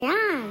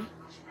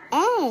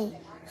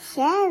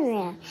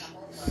7,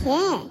 6,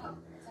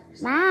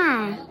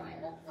 5,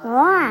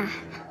 4,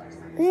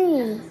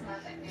 3,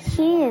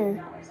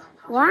 2,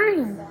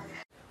 1.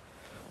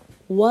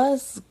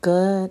 What's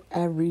good,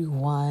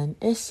 everyone?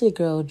 It's your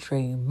girl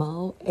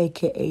Dramo,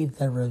 aka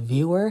the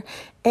reviewer,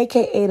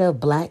 aka the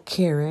Black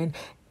Karen,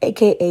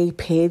 aka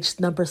page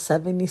number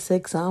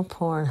 76 on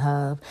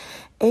Pornhub,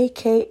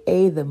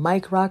 aka the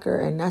mic rocker,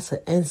 and that's an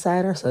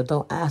insider, so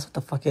don't ask what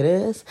the fuck it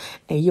is.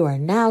 And you are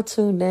now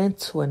tuned in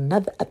to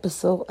another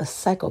episode of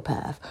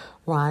Psychopath,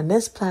 where on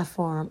this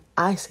platform,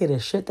 I say the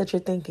shit that you're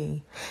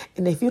thinking.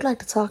 And if you like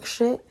to talk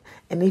shit,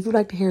 and if you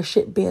like to hear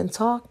shit being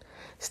talked,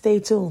 stay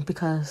tuned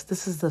because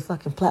this is the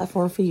fucking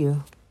platform for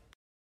you.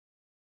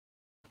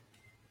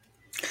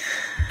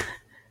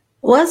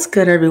 What's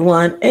good,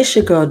 everyone? It's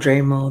your girl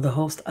Dramo, the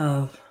host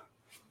of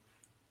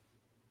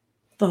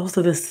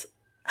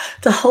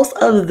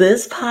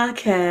this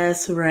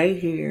podcast right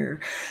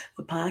here.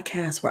 The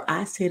podcast where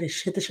I say the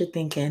shit that you're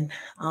thinking.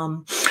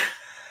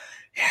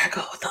 Here I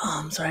go with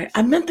the right?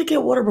 I meant to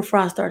get water before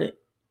I started,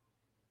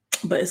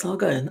 but it's all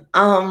good.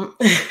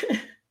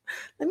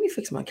 Let me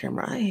fix my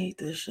camera. I hate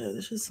this shit.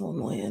 This is so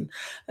annoying.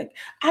 Like,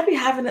 I be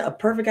having it a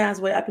perfect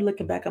ass way. I be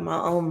looking back at my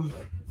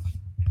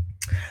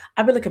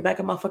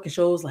fucking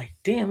shows like,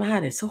 damn, I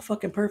had it so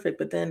fucking perfect.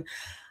 But then,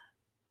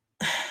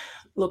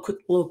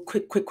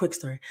 quick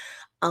story.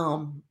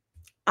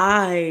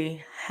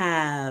 I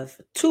have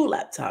two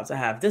laptops. I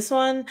have this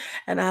one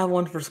and I have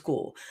one for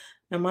school.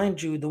 Now,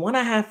 mind you, the one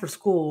I have for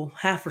school,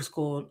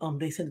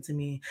 they sent it to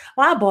me.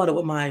 Well, I bought it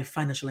with my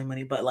financial aid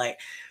money, but like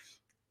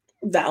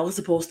that was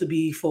supposed to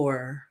be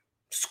for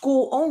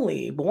school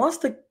only. But once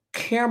the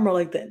camera,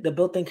 like the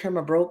built-in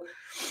camera broke,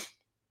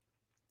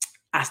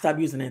 I stopped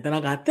using it. Then I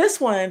got this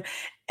one,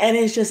 and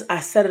it's just I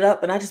set it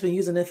up, and I just been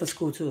using it for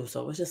school too.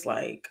 So it's just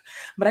like,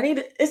 but I need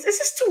it. It's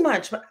just too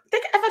much. But I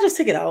think if I just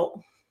take it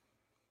out,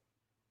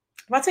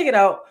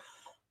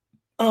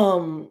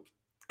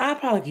 I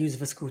probably could use it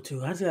for school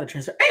too. I just gotta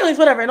transfer. Anyways,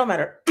 whatever. It don't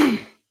matter. I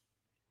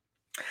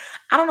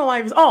don't know why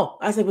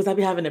I said because I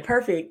be having it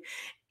perfect,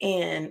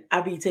 and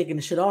I be taking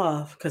the shit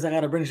off because I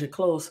gotta bring shit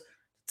close,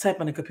 type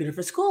on the computer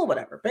for school,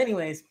 whatever. But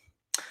anyways,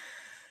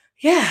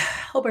 yeah.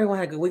 Hope everyone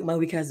had a good week. My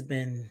week has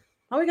been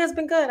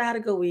good. I had a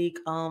good week.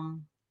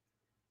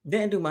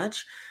 Didn't do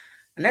much.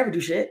 I never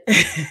do shit.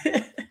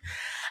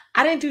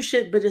 I didn't do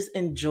shit, but just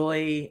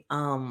enjoy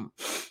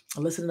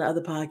listening to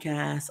other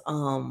podcasts,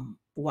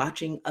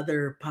 watching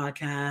other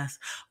podcasts,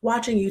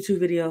 watching YouTube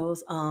videos.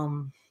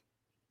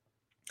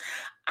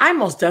 I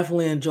most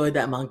definitely enjoyed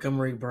that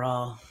Montgomery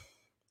brawl.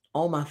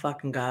 Oh my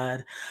fucking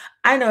God.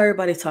 I know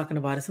everybody's talking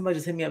about it. Somebody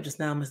just hit me up just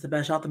now, Mr.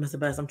 Best. Shout out to Mr.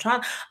 Best. I'm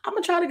gonna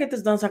try to get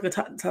this done so I can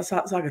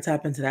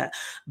tap into that.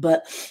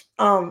 But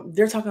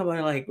they're talking about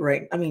it like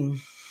right. I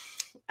mean,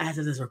 as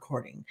of this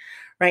recording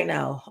right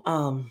now.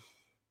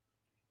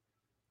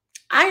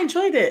 I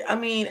enjoyed it. I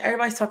mean,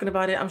 everybody's talking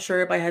about it. I'm sure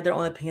everybody had their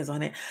own opinions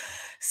on it.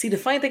 See, the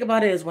funny thing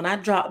about it is when I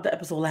dropped the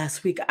episode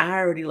last week, I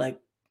already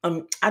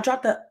I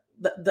dropped the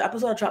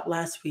episode I dropped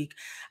last week.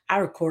 I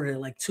recorded it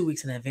like 2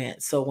 weeks in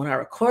advance. So when I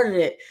recorded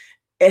it,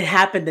 it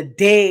happened the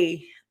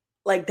day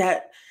like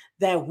that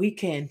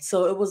weekend.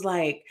 So it was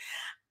like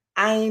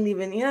I ain't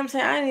even, you know what I'm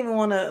saying? I didn't even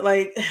want to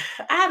like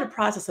I had to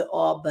process it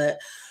all, but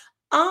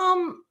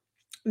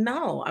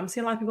no, I'm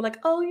seeing a lot of people like,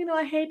 oh,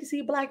 I hate to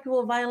see Black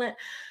people violent.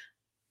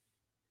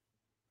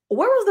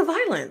 Where was the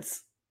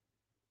violence?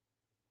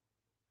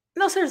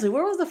 No, seriously,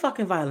 where was the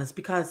fucking violence?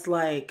 Because,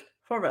 like,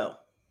 for real,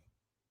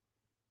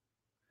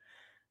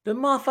 the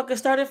motherfucker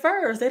started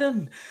first. They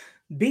done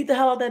beat the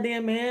hell out of that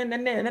damn man.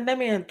 And then that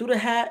man threw the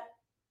hat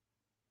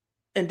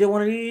and did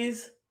one of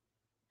these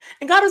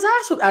and got his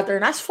ass whipped out there.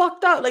 And that's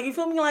fucked up. Like, you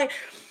feel me? Like,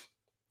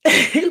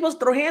 he was supposed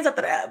to throw hands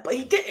after that, but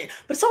he didn't.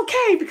 But it's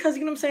okay because,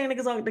 you know what I'm saying?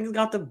 Niggas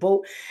got the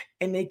boat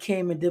and they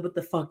came and did what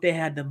the fuck they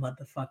had to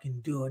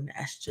motherfucking do. And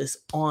that's just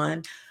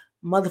on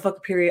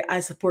motherfucking period. I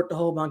support the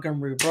whole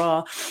Montgomery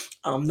brawl.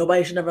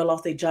 Nobody should never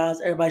lost their jobs.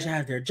 Everybody should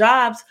have their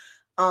jobs.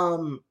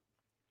 It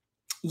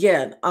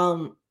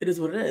is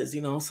what it is.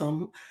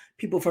 Some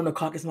people from the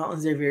Caucasus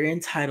Mountains, they're very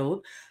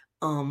entitled.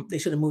 They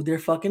should have moved their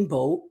fucking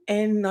boat,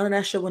 and none of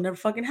that shit would never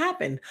fucking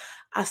happen.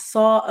 I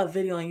saw a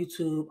video on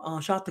YouTube.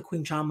 Shout out to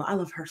Queen Chama. I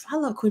love her. I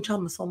love Queen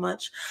Chama so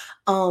much.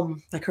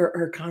 Like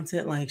her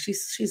content. Like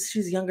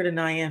she's younger than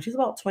I am. She's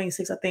about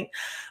 26, I think,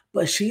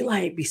 but she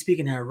like be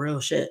speaking her real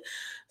shit.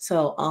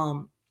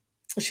 So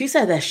she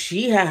said that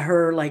she had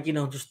heard like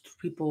just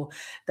people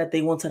that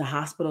they went to the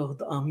hospital.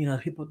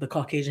 The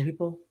Caucasian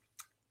people,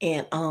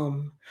 and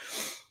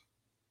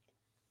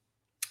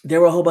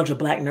there were a whole bunch of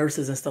Black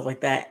nurses and stuff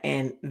like that.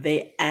 And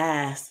they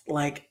asked,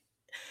 like,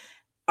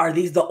 are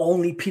these the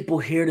only people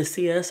here to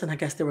see us? And I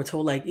guess they were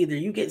told, like, either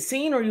you get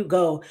seen or you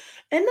go.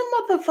 And the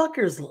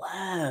motherfuckers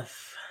left.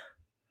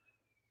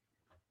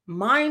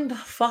 Mind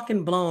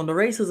fucking blown. The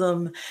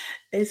racism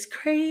is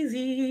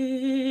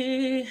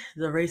crazy.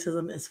 The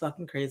racism is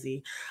fucking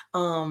crazy.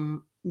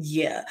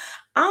 Yeah.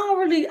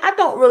 I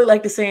don't really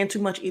like to say too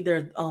much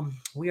either.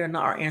 We are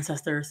not our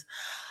ancestors.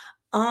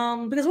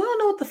 Because we don't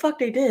know what the fuck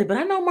they did, but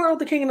I know Martin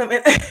Luther King and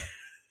them.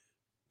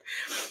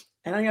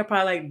 And then you're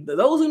probably like,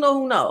 those who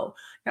know.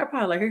 You're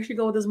probably like, here she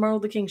go with this Martin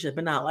Luther King shit,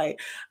 but not like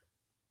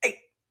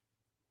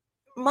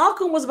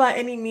Malcolm was by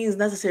any means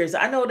necessary. So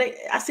I know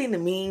I seen the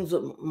memes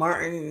with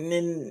Martin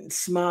and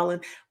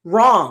smiling.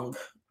 Wrong.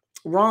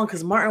 Wrong,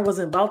 because Martin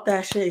wasn't about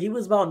that shit. He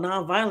was about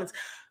nonviolence.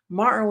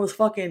 Martin was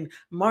fucking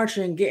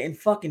marching, getting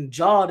fucking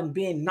jawed and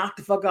being knocked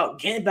the fuck out,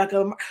 getting back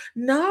up.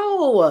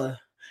 No.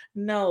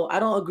 No, I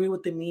don't agree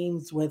with the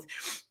memes with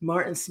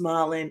Martin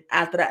smiling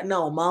after that.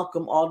 No,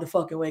 Malcolm all the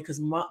fucking way, because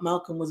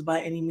Malcolm was by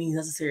any means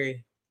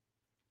necessary.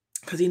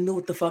 Because he knew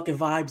what the fucking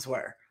vibes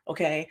were.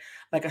 Okay,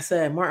 like I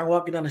said, Martin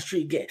walking down the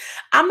street. You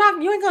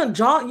ain't gonna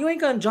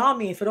jaw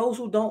me. And for those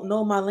who don't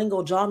know my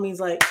lingo, jaw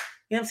means like,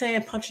 you know what I'm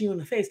saying, punching you in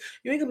the face.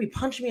 You ain't gonna be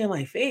punching me in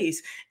my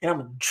face, and I'm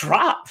gonna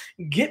drop.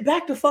 Get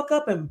back the fuck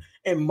up and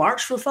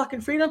march for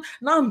fucking freedom.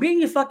 No, I'm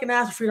beating your fucking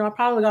ass for freedom. I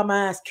probably got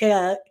my ass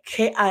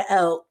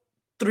KIL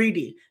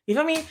 3D. You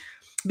feel me?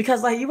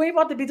 Because like you ain't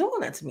about to be doing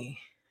that to me.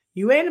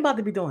 You ain't about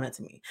to be doing that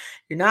to me.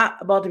 You're not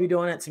about to be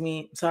doing that to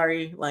me.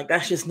 Sorry. Like,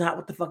 that's just not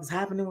what the fuck is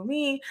happening with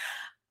me.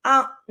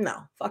 No,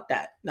 fuck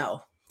that.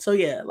 No. So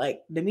yeah,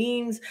 like the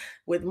memes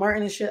with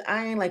Martin and shit,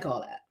 I ain't like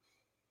all that.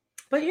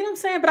 But you know what I'm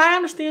saying? But I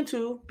understand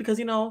too, because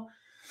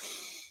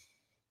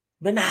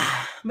but nah.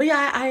 But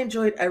yeah, I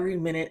enjoyed every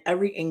minute,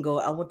 every angle.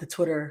 I went to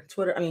Twitter,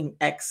 I mean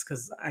X,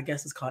 because I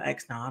guess it's called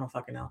X now. I don't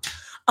fucking know.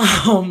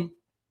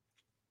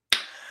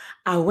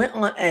 I went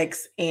on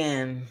X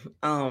and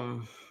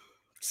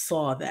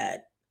saw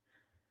that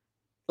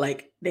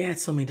like they had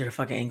so many different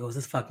fucking angles.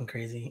 It's fucking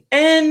crazy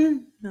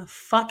and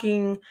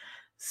fucking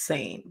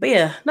insane. But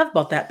yeah, enough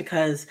about that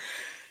because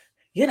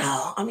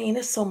I mean,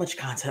 there's so much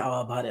content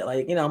all about it.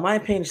 Like, my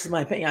opinion is just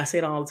my opinion. I say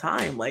it all the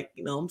time. Like,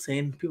 I'm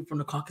saying people from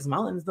the Caucasus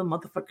Mountains, the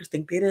motherfuckers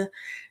think they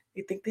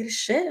think they the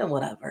shit and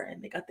whatever,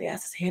 and they got their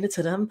asses handed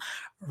to them,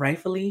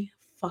 rightfully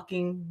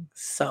fucking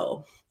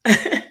so.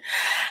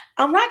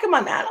 I'm rocking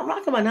my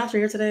natural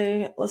here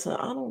today. Listen,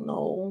 I don't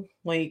know.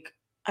 Like,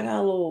 I got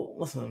a little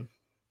listen.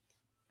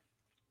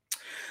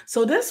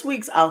 So this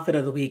week's outfit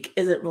of the week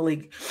isn't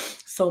really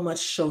so much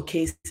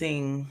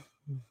showcasing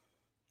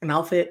an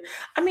outfit.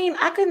 I mean,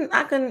 I can,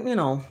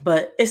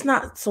 but it's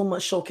not so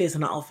much showcasing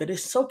an outfit.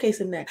 It's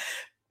showcasing that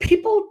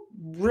people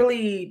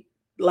really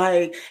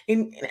like,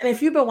 and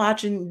if you've been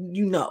watching,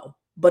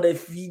 but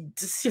if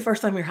this is your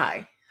first time here,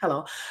 hi,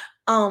 hello.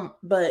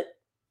 But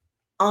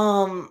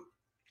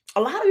a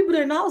lot of people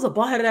didn't know I was a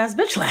bald-headed ass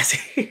bitch last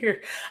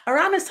year.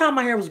 Around this time,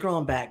 my hair was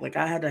growing back. Like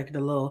I had like the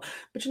little,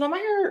 but my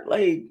hair,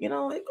 like it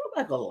grew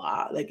back a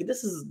lot. Like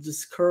this is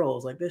just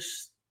curls, like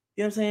this.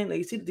 You know what I'm saying?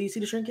 Like do you see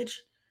the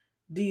shrinkage?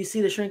 Do you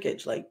see the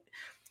shrinkage? Like,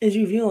 is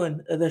you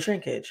viewing the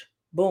shrinkage?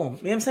 Boom.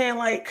 You know what I'm saying?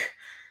 Like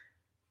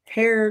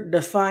hair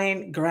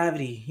define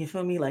gravity. You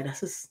feel me? Like that's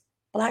just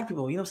black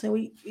people. You know what I'm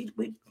saying?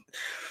 We.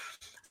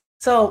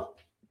 So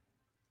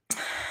I'm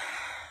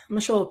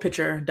gonna show a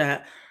picture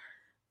that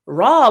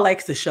Raw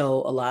likes to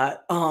show a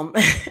lot.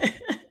 I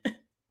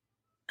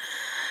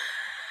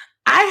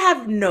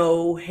have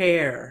no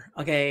hair.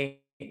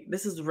 Okay.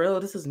 This is real.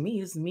 This is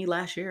me. This is me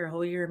last year, a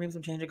whole year, maybe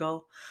some change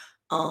ago.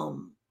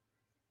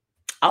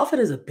 Outfit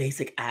is a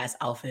basic ass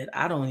outfit.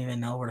 I don't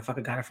even know where the fuck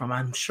I got it from.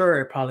 I'm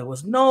sure it probably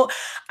was no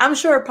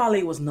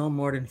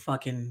more than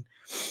fucking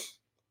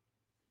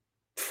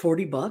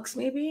 $40,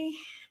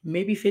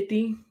 maybe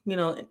 50.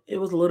 It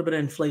was a little bit of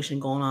inflation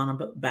going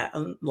on back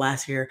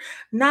last year.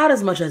 Not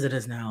as much as it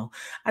is now.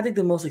 I think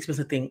the most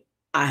expensive thing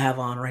I have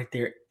on right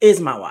there is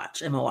my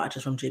watch, and my watch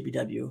is from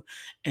JBW,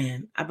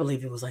 and I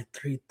believe it was like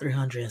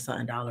 $300 and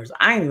something dollars.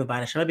 I ain't even buy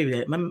that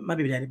shit. My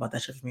baby daddy bought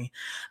that shit for me.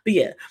 But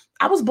yeah,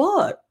 I was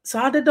bored, so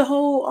I did the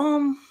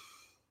whole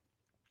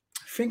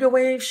finger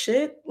wave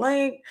shit.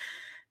 Like,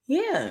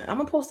 yeah, I'm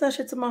gonna post that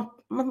shit to my.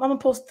 I'm gonna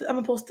post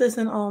this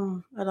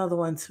and another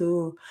one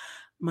to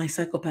my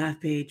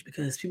psychopath page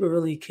because people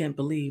really can't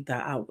believe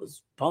that I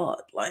was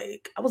bald.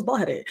 Like I was bald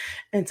headed,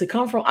 and to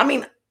come from, I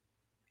mean,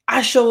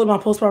 I showed my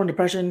postpartum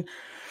depression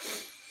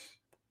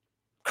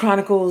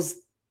chronicles.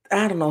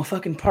 I don't know,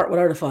 fucking part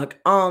whatever the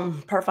fuck.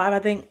 Part 5, I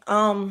think.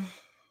 I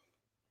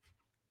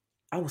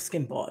was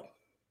skin bald.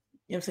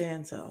 You know what I'm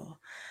saying? So,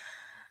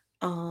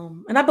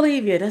 and I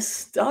believe, yeah,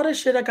 that's all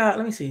this shit I got.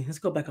 Let me see. Let's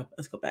go back up.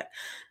 Let's go back.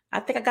 I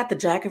think I got the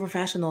jacket from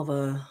Fashion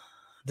Nova.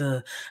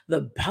 The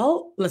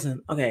belt.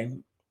 Listen, okay.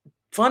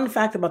 Fun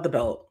fact about the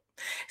belt.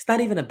 It's not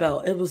even a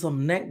belt. It was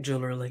some neck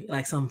jewelry,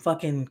 like some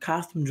fucking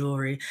costume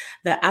jewelry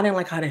that I didn't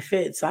like how they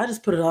fit. So I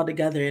just put it all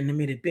together and they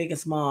made it big and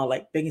small,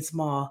 like big and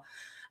small.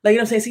 Like, you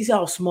know what I'm saying? See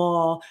how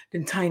small,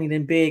 then tiny,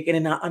 then big.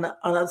 And then on the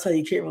other side,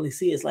 you can't really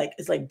see. It's like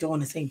doing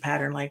the same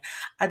pattern. Like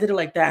I did it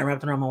like that and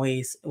wrapped it around my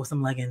waist with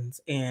some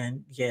leggings.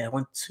 And yeah, I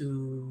went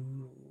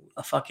to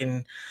a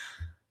fucking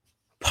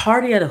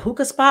party at a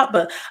hookah spot,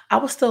 but I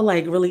was still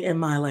like really in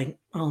my like,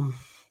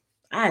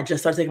 I had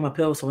just started taking my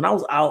pills, so when I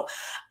was out,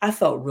 I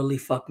felt really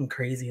fucking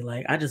crazy.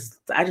 Like I was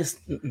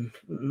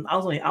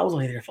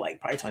only there for like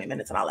probably 20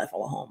 minutes, and I left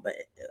all home. But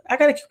I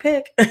got a cute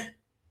pic.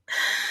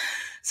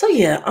 So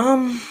yeah,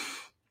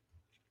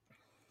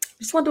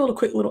 just want to do a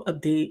quick little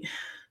update.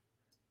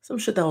 some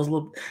shit that was a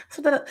little,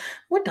 so that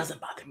what doesn't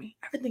bother me?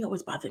 Everything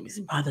always bothers me.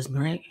 It bothers me,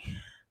 right?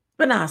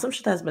 But nah, some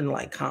shit has been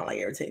like kind of like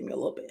irritating me a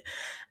little bit.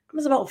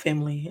 It's about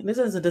family, and this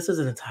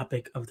isn't a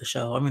topic of the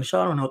show. I mean, the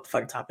show I don't know what the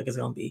fucking topic is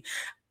gonna be.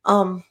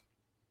 Um,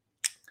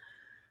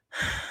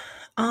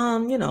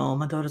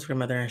 my daughter's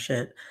grandmother and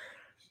shit.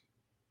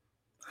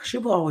 She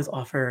will always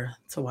offer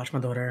to watch my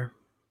daughter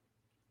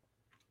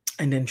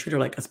and then treat her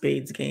like a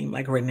spades game,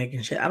 like renege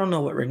and shit. I don't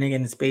know what renege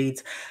and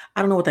spades.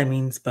 I don't know what that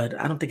means, but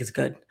I don't think it's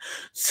good.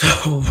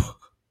 So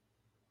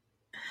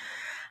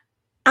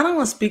I don't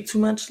want to speak too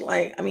much.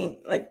 Like, I mean,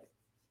 like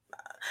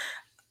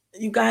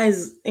you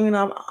guys,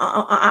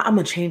 I'm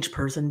a changed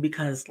person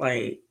because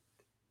like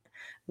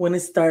when it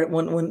started,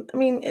 when I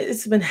mean,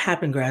 it's been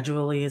happening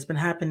gradually. It's been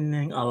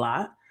happening a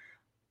lot.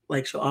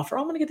 Like she'll offer,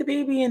 "Oh, I'm gonna get the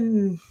baby,"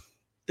 and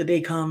the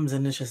day comes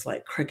and it's just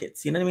like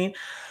crickets. You know what I mean?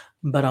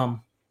 But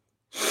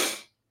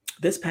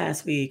this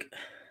past week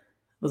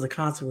was a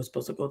concert we was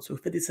supposed to go to,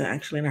 50 Cent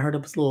actually, and I heard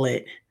it was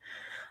lit.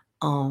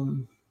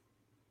 Um,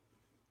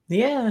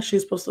 yeah, she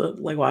was supposed to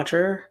like watch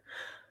her,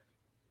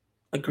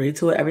 agreed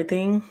to it,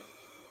 everything,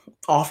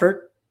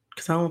 offered,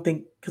 because I don't,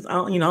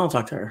 I don't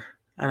talk to her,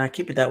 and I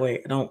keep it that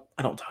way. I don't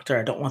talk to her.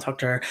 I don't want to talk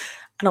to her.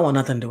 I don't want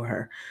nothing to do with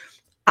her.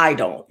 I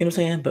don't, you know what I'm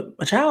saying? But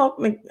a child,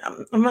 like,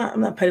 I'm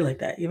not petty like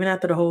that. Even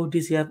after the whole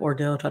DCF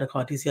ordeal, try to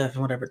call DCF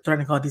and whatever,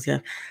 threatening to call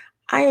DCF,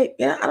 I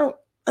don't,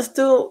 I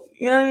still,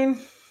 you know what I mean?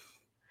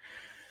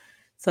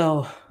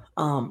 So,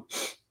 um,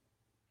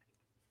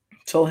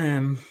 told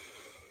him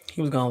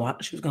she was gonna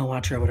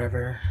watch her or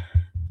whatever.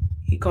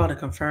 He called to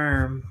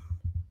confirm.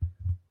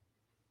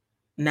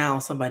 Now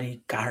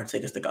somebody got her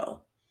tickets to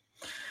go.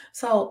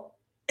 So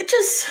it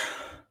just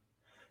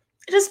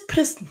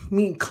pissed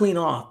me clean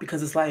off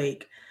because it's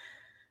like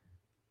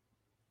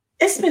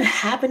it's been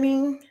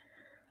happening.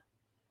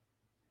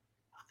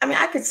 I mean,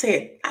 I could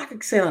say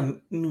it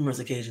on numerous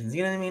occasions,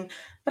 you know what I mean?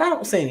 But I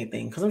don't say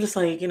anything because I'm just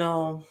like,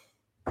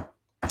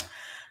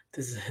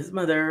 this is his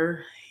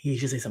mother. He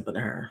should say something to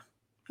her.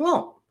 He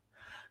won't.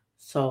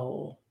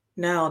 So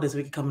now this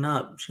week coming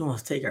up, she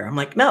wants to take her. I'm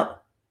like, no.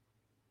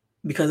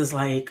 Because it's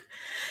like,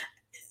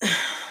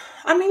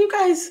 I mean, you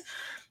guys,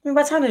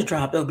 by the time this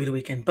drop, it'll be the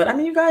weekend. But I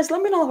mean, you guys,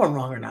 let me know if I'm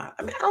wrong or not.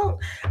 I mean,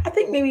 I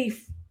think maybe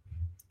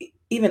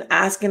even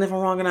asking if I'm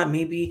wrong or not,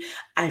 maybe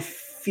I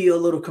feel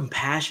a little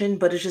compassion,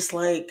 but it's just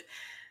like,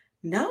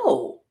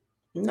 no,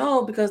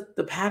 no, because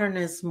the pattern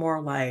is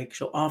more like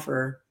she'll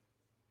offer,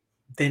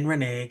 then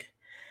renege,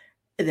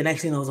 and the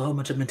next thing you know is a whole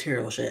bunch of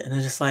material shit. And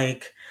it's just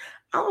like,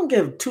 I don't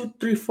give 2,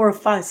 3, 4,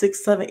 5,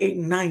 6, 7, 8,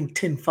 9,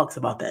 10 fucks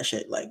about that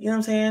shit. Like, you know what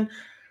I'm saying?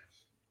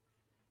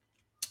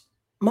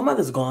 My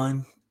mother's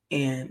gone,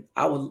 and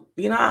I would,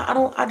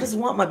 I just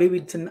want my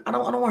baby to, I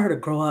don't want her to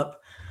grow up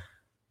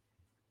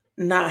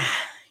not,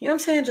 you know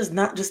what I'm saying? Just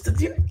not just,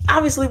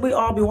 obviously we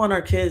all be want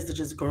our kids to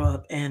just grow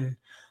up and,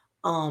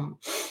 um,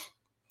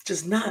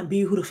 just not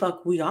be who the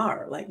fuck we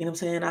are. Like, you know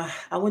what I'm saying?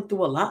 I went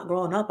through a lot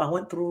growing up. I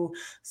went through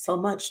so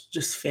much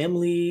just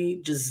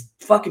family, just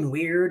fucking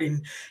weird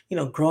and,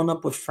 growing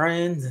up with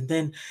friends and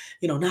then,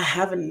 not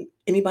having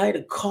anybody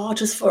to call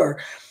just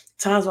for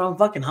times where I'm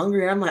fucking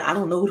hungry. And I'm like, I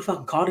don't know who to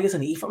fucking call to get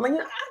something to eat from. Like,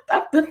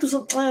 I've been through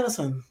some,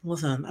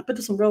 listen, I've been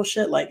through some real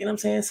shit. Like, you know what I'm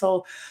saying?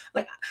 So,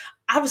 like,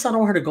 obviously I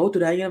don't want her to go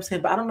through that, you know what I'm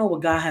saying? But I don't know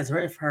what God has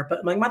written for her.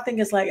 But like, my thing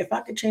is like, if I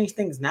could change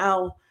things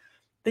now,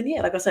 then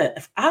yeah, like I said,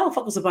 if I don't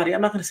fuck with somebody,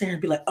 I'm not gonna sit here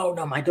and be like, oh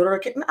no, my daughter or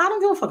kid. I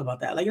don't give a fuck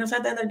about that. Like, you know what I'm saying?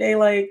 At the end of the day,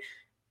 like,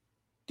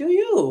 do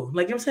you?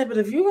 Like, you know what I'm saying? But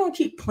if you're gonna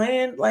keep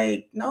playing,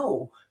 like,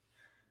 no,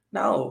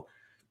 no.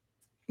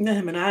 Yeah,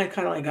 him and I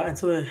kind of like got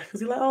into it because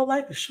he's like, oh,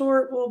 life is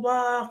short, blah,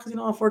 blah. Because,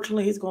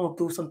 unfortunately, he's going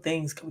through some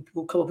things. Couple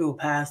people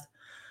passed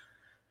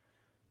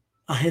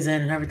on his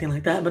end and everything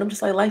like that. But I'm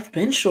just like, life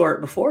been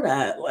short before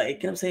that. Like, you know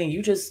what I'm saying?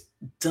 You just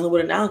dealing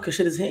with it now because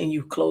shit is hitting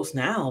you close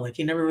now. Like,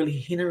 he never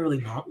really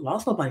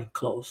lost nobody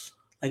close.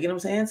 Like, you know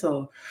what I'm saying?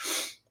 So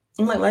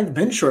I'm like, life's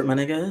been short, my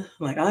nigga.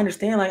 Like, I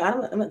understand. Like,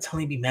 I'm not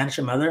telling you to be mad at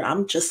your mother.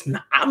 I'm just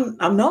not, I'm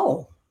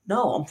no,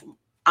 no,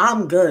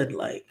 I'm good.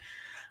 Like,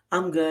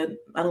 I'm good.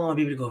 I don't want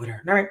my baby to go over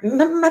there. All right.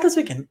 Not this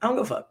weekend. I don't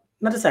give a fuck.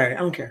 Not this Saturday. I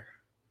don't care.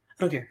 I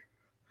don't care.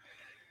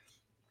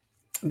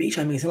 Beach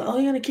on me. So like, oh,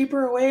 you're gonna keep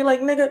her away? Like,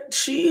 nigga,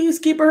 she's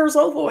keeping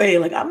herself away.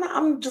 Like,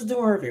 I'm just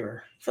doing her a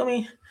favor. You feel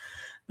me?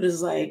 But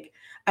it's like,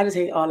 I just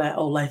hate all that,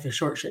 oh, life is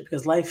short shit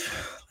because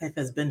life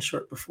has been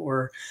short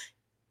before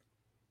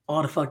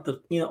all the fuck the,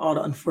 all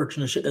the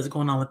unfortunate shit that's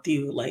going on with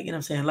you. Like, you know what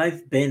I'm saying?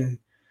 Life been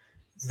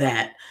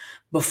that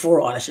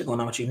before all that shit going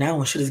on with you. Now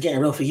when shit is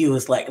getting real for you,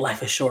 it's like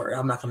life is short.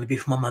 I'm not gonna be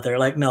for my mother.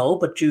 Like, no,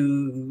 but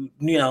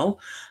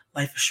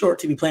life is short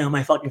to be playing on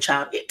my fucking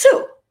child. It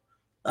too.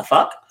 The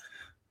fuck?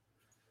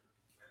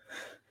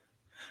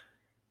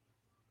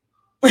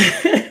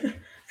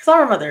 Cause I'm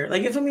her mother.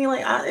 Like, you feel me?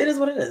 Like, it is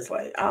what it is.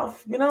 Like,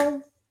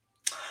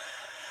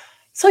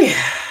 So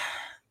yeah,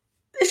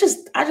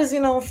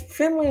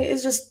 family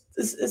is just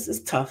it's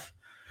tough.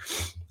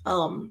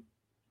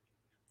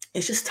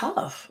 It's just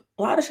tough.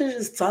 A lot of shit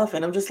is just tough,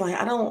 and I'm just like,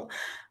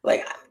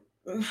 like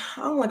I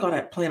don't like all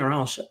that playing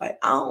around shit. Like,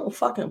 I don't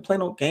fucking play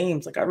no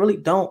games. Like, I really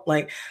don't.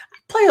 Like, I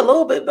play a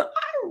little bit, but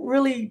I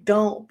really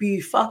don't be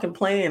fucking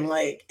playing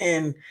like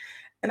and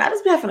I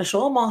just be having to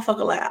show a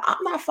motherfucker like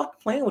I'm not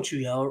fucking playing with you,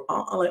 yo.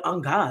 Like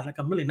I'm God, like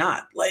I'm really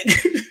not. Like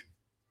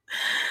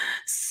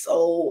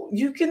so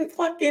you can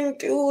fucking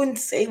do and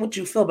say what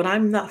you feel, but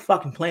I'm not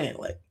fucking playing.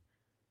 Like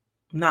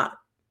I'm not.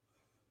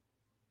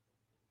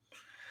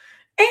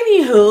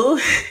 Anywho,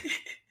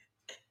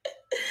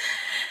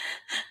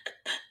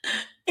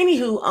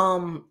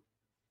 anywho,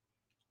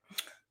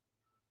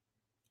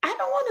 I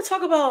don't want to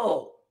talk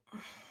about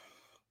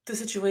the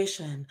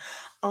situation.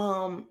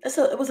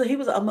 It was a he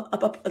was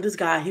this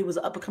guy. He was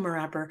an up and coming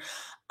rapper,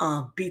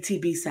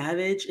 BTB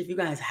Savage. If you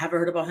guys haven't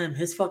heard about him,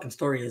 his fucking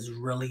story is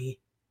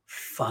really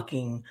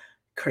fucking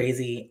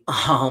crazy.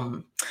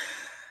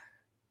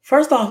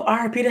 First off,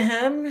 RIP to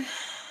him.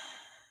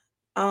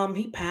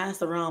 He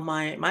passed around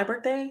my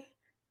birthday,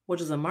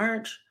 which is in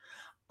March.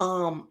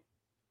 Um,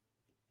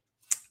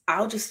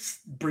 I'll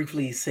just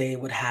briefly say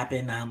what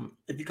happened.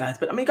 If you guys,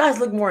 but I mean, you guys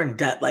look more in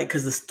depth, like,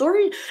 because the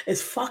story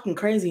is fucking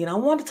crazy, and I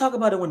wanted to talk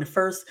about it when it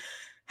first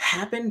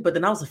happened, but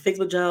then I was in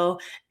Facebook jail,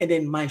 and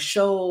then my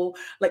show,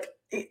 like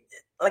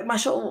my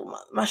show,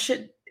 my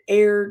shit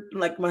aired,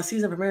 like my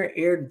season premiere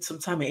aired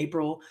sometime in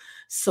April.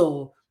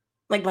 So,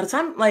 like by the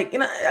time, like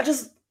I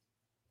just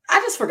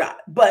forgot,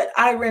 but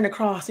I ran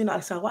across, so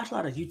I watch a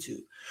lot of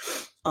YouTube.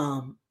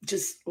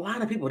 Just a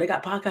lot of people, they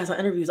got podcasts and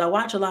interviews. I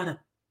watch a lot of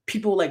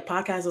people like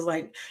podcasters,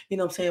 like,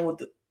 what I'm saying,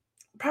 with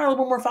probably a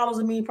little bit more followers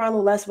than me, probably a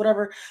little less,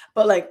 whatever.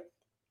 But like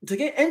to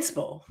get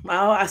inspo,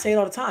 I say it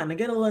all the time, to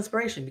get a little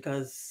inspiration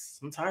because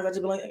sometimes I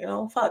just be like,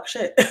 fuck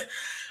shit.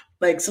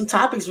 Like some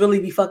topics really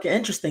be fucking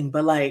interesting,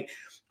 but like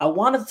I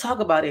wanted to talk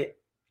about it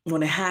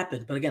when it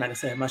happened. But again, like I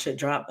said, my shit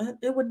dropped.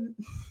 It wouldn't.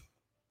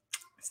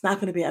 It's not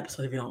going to be an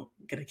episode if you don't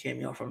get a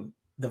cameo from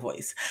The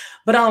Voice.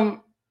 But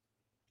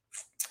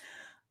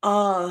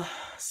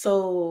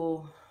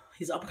so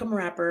he's an upcoming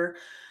rapper.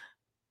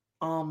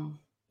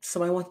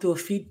 Somebody went through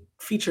a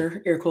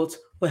feature, air quotes,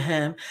 with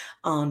him.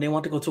 They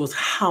want to go to his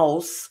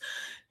house.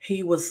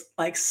 He was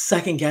like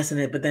second guessing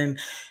it, but then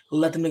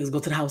let them niggas go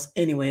to the house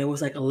anyway. It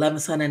was like 11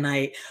 Sunday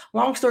night.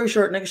 Long story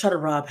short, niggas tried to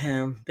rob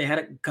him. They had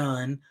a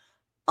gun.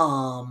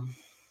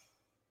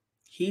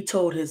 He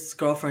told his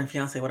girlfriend,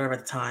 fiance, whatever at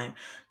the time,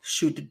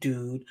 shoot the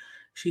dude.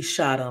 She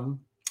shot him.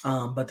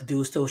 But the dude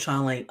was still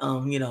trying, like,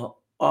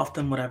 off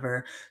them,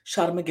 whatever.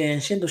 Shot him again.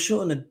 She ended up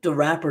shooting the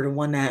rapper, the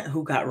one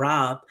who got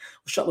robbed,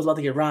 was about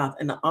to get robbed,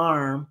 in the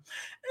arm.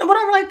 And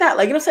whatever like that.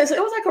 Like, you know what I'm saying? So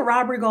it was like a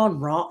robbery gone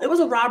wrong. It was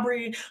a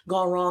robbery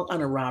gone wrong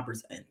on a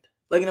robber's end.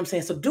 Like, you know what I'm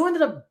saying? So dude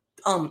ended up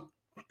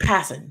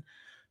passing,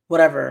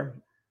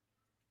 whatever.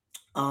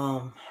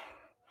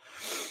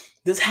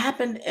 This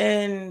happened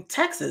in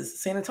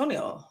Texas, San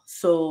Antonio.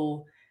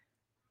 So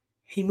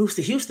he moves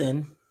to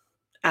Houston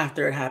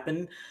after it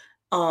happened.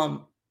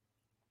 Long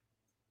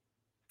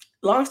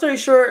story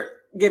short,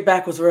 get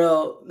back was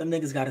real. Them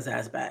niggas got his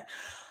ass back.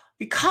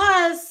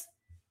 Because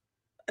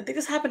I think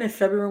this happened in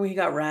February when he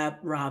got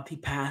robbed. He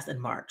passed in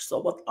March.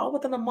 So all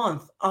within a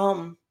month.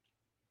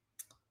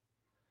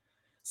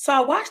 So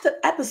I watched the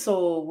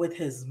episode with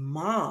his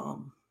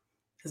mom.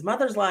 His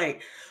mother's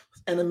like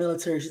in the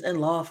military, she's in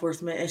law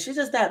enforcement, and she's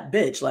just that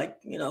bitch, like,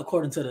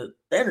 according to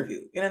the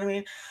interview. You know what I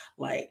mean?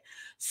 Like,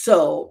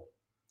 so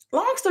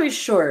long story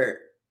short,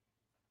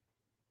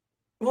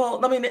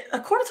 well, I mean,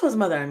 according to his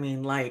mother, I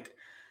mean, like,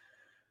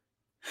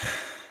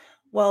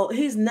 well,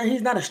 he's not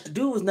a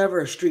dude, was never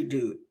a street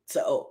dude.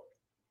 So,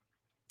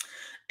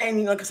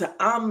 and like I said,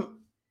 I'm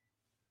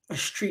a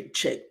street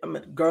chick. I'm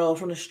a girl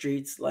from the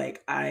streets.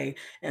 Like, I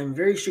am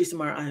very street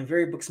smart. I am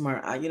very book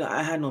smart.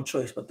 I had no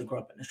choice but to grow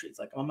up in the streets.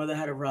 Like, my mother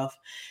had it rough,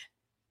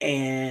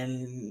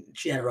 and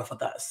she had it rough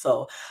with us.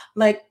 So,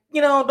 like,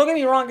 don't get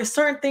me wrong. There's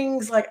certain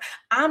things, like,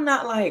 I'm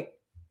not like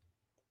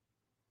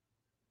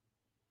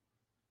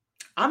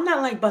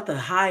about to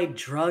hide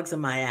drugs in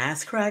my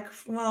ass crack.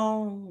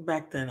 Well,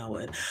 back then I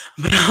would,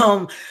 but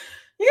I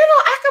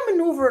can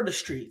maneuver the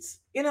streets.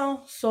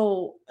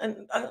 So,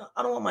 and I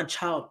don't want my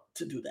child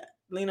to do that.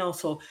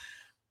 So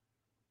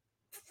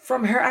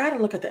from her, I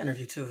gotta look at the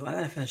interview too. I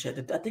gotta finish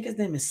it. I think his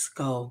name is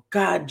Skull.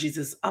 God,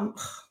 Jesus,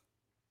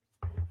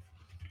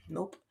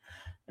 nope.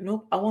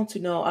 I want to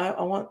know.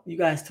 I want you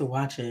guys to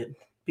watch it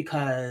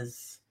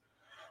because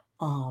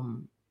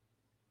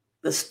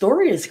the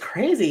story is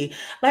crazy.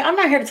 Like, I'm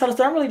not here to tell the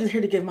story. I'm really just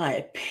here to give my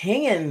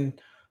opinion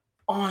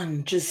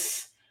on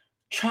just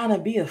trying to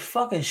be a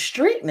fucking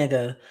street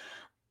nigga.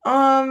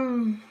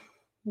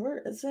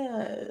 Where is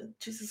it?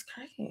 Jesus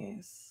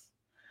Christ.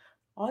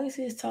 All you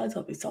see is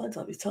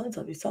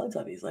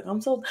Teletubbies. Like,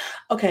 I'm so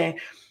okay.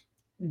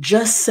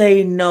 Just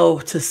say no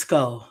to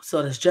Skull.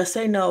 So let's just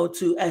say no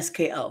to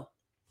SKO.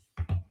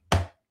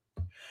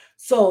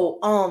 So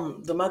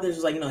the mother's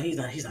was like,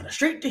 he's not a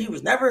street dude. He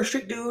was never a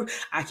street dude.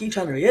 I keep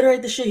trying to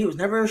reiterate the shit. He was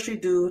never a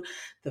street dude.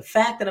 The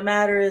fact of the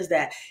matter is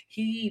that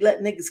he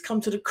let niggas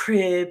come to the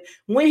crib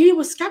when he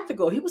was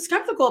skeptical. He was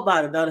skeptical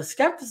about it. Now the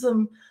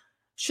skepticism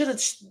should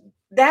have,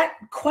 that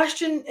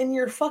question in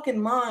your fucking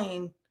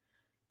mind,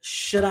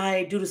 should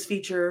I do this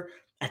feature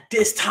at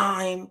this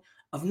time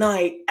of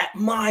night at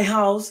my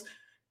house?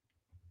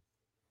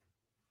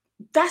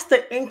 That's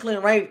the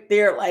inkling right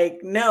there. Like,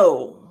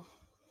 no,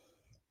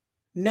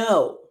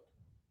 no,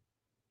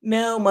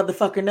 no,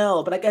 motherfucker,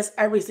 no. But I guess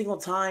every single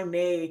time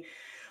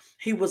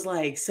he was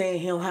like saying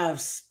he'll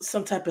have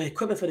some type of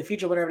equipment for the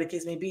future, whatever the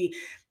case may be,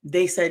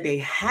 they said they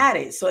had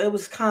it. So it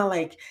was kind of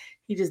like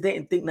he just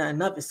didn't think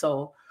nothing of it.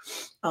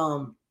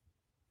 Um,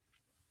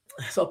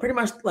 so pretty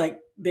much like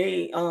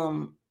they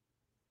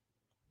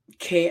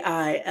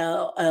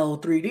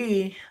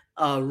KILL3D,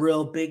 a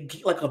real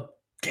big like a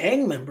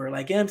gang member,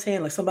 like you know what I'm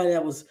saying, like somebody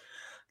that was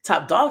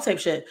top dog type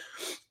shit.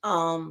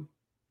 Um,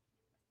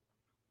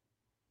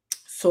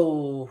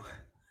 so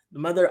the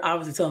mother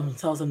obviously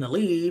tells him to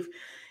leave.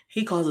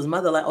 He calls his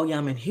mother like, "Oh yeah,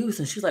 I'm in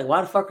Houston." She's like,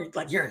 "Why the fuck?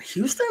 Like you're in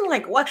Houston?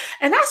 Like what?"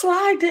 And that's why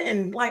I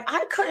didn't like.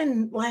 I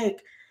couldn't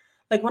like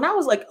when I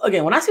was like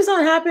again when I see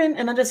something happen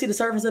and I just see the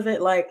surface of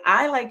it. Like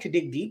I like to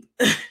dig deep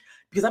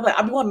because I'm like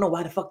I want to know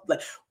why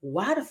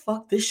the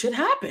fuck this shit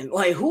happened?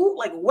 Like who?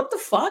 Like what the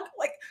fuck?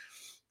 Like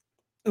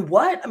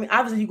what? I mean,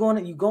 obviously you go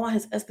on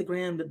his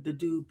Instagram, the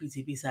dude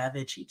BTB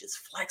Savage, he just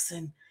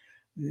flexing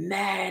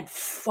mad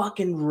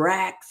fucking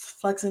racks,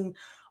 flexing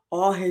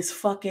all his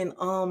fucking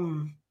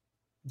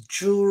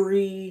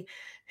jewelry,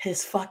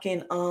 his fucking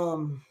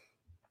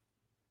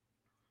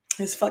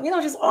just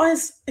all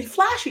his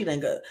flashy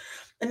nigga.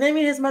 And then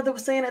his mother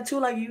was saying that too,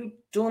 like you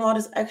doing all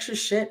this extra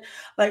shit.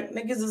 Like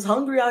niggas is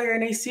hungry out here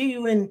and they see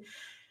you and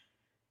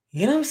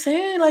you know what I'm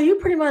saying? Like you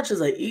pretty much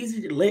is like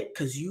easy to lick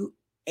because you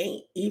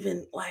ain't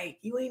even like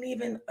you ain't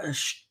even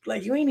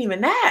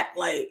that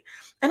like,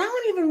 and I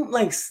don't even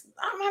like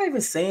I'm not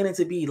even saying it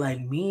to be like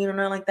mean or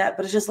nothing like that,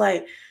 but it's just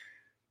like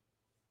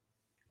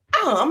I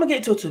don't know. I'm gonna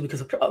get to it too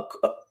because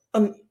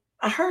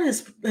I heard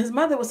his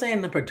mother was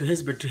saying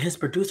his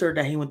producer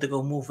that he went to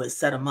go move with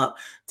set him up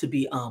to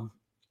be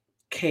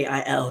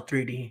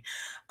KIL3D.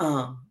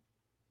 Um,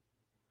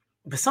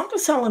 but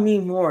something's telling me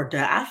more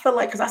that I feel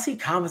like because I see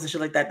comments and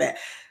shit like that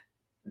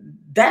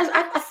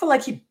I feel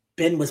like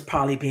Ben was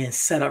probably being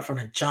set up from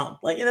the jump.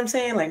 Like, you know what I'm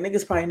saying? Like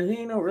niggas probably knew he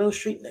ain't no real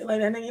street nigga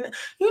like that nigga.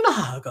 You know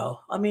how it go.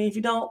 I mean, if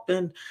you don't,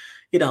 then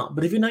you don't.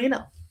 But if you know, you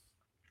know.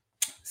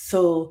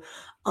 So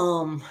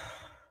um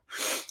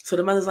so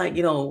the mother's like,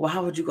 why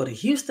would you go to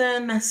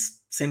Houston?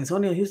 That's San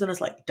Antonio, Houston, that's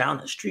like down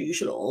the street. You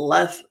should have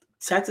left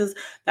Texas.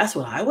 That's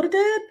what I would have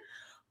did.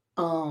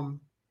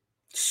 Um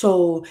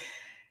so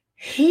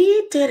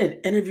he did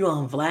an interview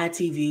on Vlad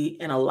TV,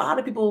 and a lot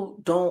of people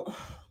don't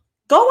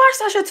go watch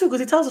that shit too because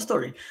he tells a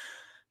story.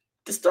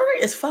 The story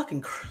is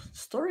fucking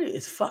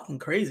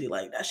crazy.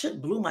 Like that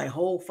shit blew my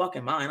whole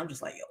fucking mind. I'm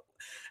just like, yo,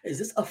 is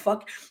this a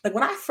fuck? Like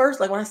when I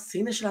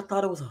seen this shit, I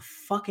thought it was a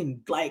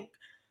fucking like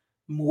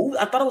movie.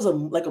 I thought it was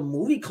a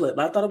movie clip.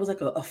 I thought it was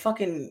like a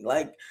fucking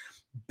like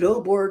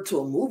billboard to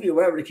a movie or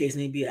whatever the case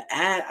may be. An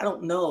ad. I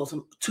don't know.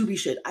 Some Tubi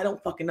shit. I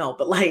don't fucking know.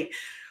 But like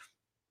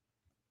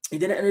he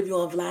did an interview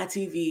on Vlad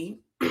TV.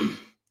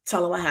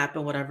 Tell him what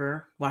happened,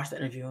 whatever. Watch the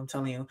interview. I'm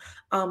telling you.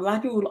 A lot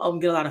of people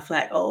get a lot of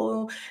flack.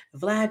 Oh,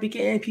 Vlad be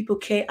getting people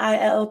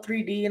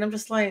KIL3D, and I'm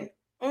just like,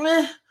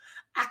 meh.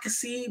 I can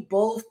see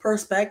both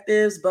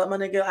perspectives, but my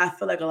nigga, I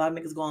feel like a lot of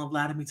niggas go on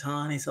Vlad and be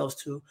telling themselves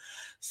too.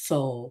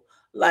 So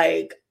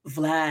like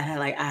Vlad had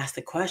like asked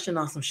a question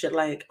on some shit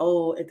like,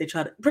 oh, if they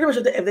try to pretty much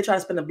if they try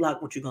to spin the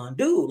block, what you gonna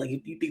do? Like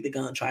you think they're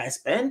gonna try to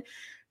spin?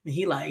 And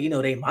he like,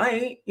 they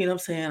might, you know what I'm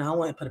saying? I don't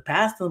want to put it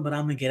past them, but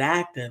I'm gonna get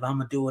active. I'm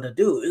gonna do what I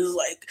do. It's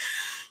like,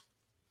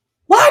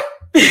 what?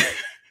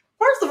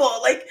 First of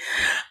all, like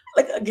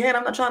again,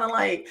 I'm not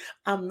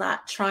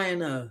trying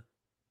to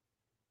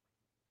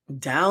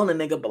down a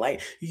nigga, but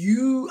like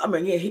I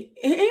mean, yeah, he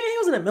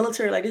was in the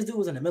military. Like this dude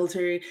was in the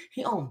military.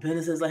 He owned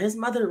businesses. Like his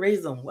mother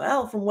raised him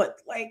well, from what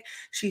like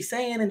she's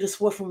saying, and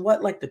just what from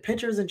what like the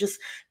pictures and just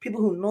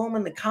people who know him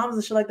in the comments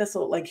and shit like that.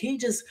 So like he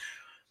just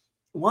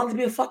wanted to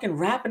be a fucking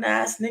rapping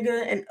ass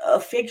nigga and a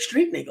fake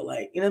street nigga.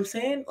 Like you know what I'm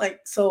saying?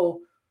 Like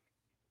so.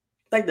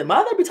 Like the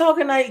mother be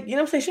talking like, you know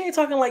what I'm saying? She ain't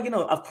talking like,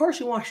 of course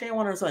she ain't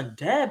want her son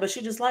dead, but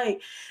she just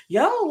like,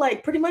 yo,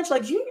 like pretty much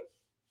like you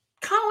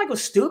kind of like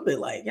was stupid,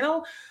 like,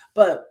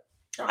 but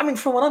I mean,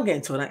 from what I'm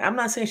getting to, like, I'm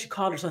not saying she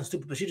called her son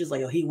stupid, but she just like,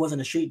 yo, he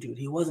wasn't a street dude.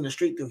 He wasn't a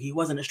street dude. He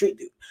wasn't a street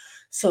dude.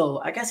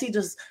 So I guess he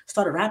just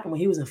started rapping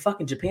when he was in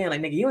fucking Japan. Like,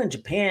 nigga, you in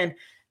Japan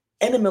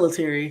in the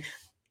military,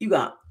 you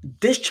got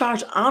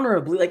discharged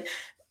honorably. Like,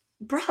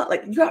 bro,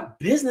 like you got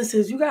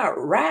businesses, you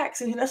got racks,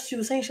 and that's what she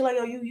was saying. She like,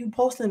 yo, you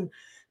posting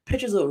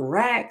pictures of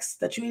racks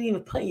that you didn't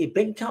even put in your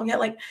bank account yet.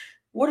 Like,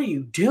 what are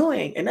you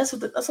doing? And that's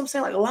what I'm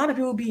saying. Like, a lot of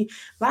y'all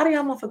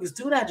motherfuckers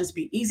do that, just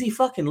be easy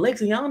fucking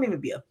licks, and y'all don't even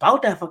be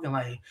about that fucking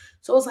life.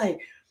 So it's like,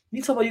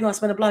 you talk about you gonna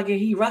spend a block, and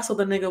he wrestled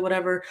the nigga,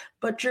 whatever,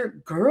 but your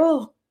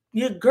girl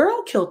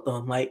killed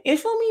them. Like, you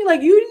feel me?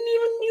 Like, you didn't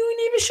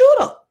even shoot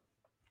him.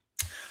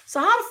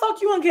 So how the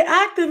fuck you gonna get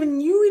active and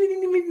you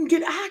didn't even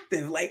get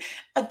active? Like,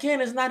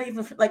 again, it's not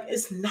even like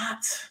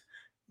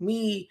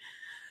me.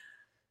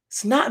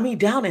 It's not me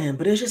down to him,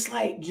 but it's just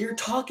like you're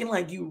talking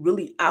like you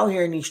really out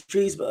here in these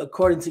streets, but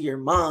according to your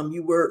mom,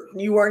 you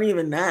weren't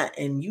even that,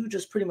 and you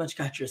just pretty much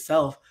got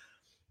yourself,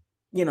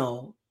 you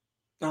know,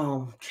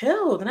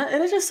 killed, and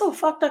it's just so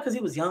fucked up because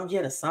he was young, he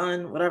had a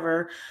son,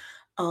 whatever.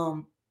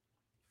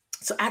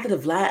 So after the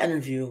Vlad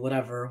interview,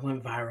 whatever,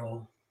 went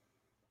viral,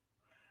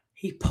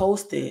 he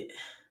posted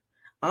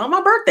on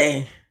my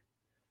birthday,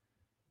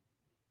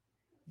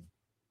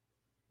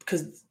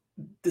 because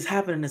this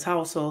happened in his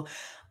house. So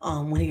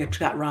when he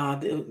got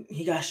robbed,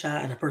 he got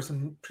shot and the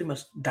person pretty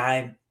much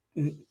died.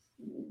 A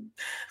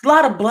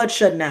lot of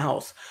bloodshed in that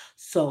house.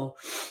 So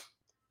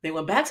they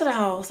went back to the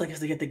house, I guess,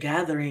 to get the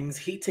gatherings.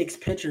 He takes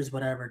pictures,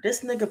 whatever.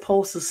 This nigga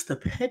posts the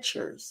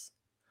pictures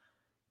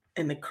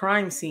in the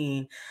crime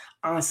scene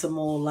on some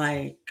old,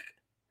 like,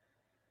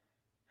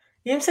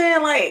 you know what I'm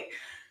saying?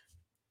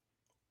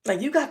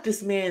 Like you got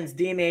this man's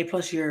DNA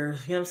plus your,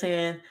 you know what I'm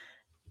saying,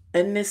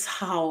 in this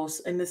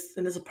house, in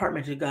this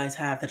apartment you guys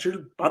have that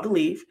you're about to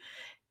leave,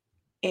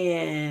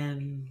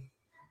 and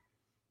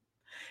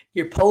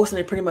you're posting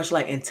it pretty much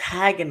like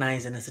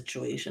antagonizing the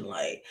situation.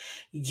 Like,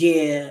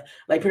 yeah,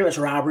 like pretty much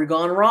robbery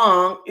gone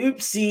wrong.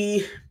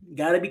 Oopsie,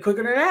 gotta be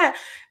quicker than that.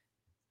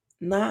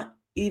 Not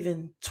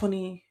even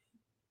 20,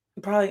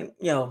 probably,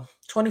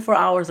 24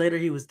 hours later,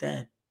 he was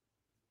dead.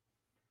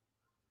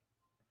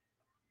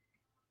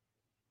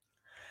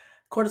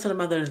 According to the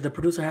mother, the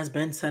producer has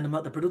been sending him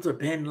up. The producer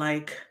been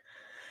like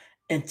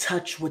in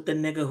touch with the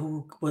nigga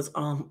who was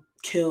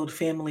killed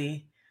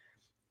family,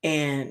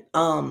 and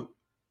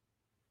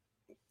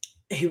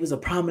he was a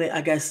prominent,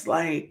 I guess,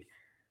 like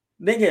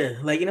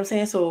nigga, like, you know what I'm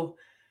saying. So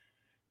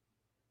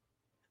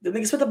the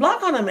nigga spit the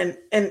block on him,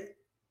 and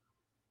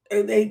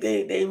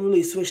they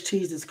really switched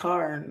cheese his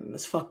car, and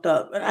it's fucked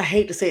up. And I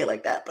hate to say it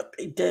like that, but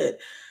they did.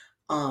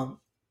 Um,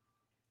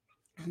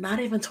 Not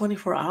even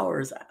 24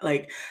 hours.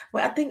 Like,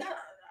 well, I think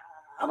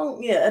I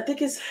don't. Yeah, I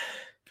think it's.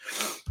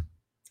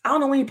 I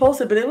don't know when he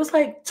posted, but it was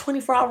like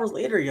 24 hours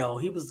later, yo.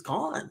 He was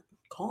gone,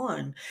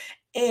 gone.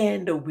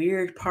 And the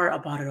weird part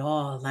about it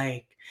all,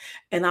 like,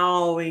 and I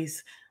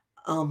always,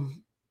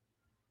 um,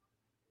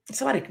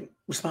 somebody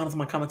responded to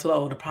my comment to,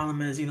 oh, the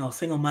problem is,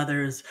 single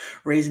mothers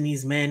raising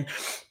these men.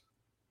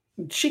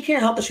 She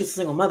can't help that she's a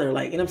single mother,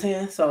 like, you know what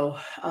I'm saying? So,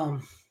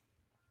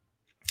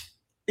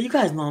 you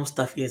guys know I'm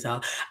stuffy as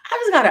hell.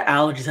 I just got an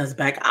allergy test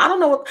back. I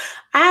don't know what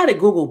I had to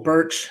Google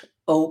birch,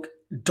 oak,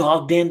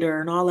 dog dander,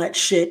 and all that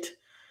shit.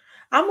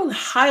 I'm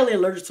highly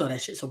allergic to all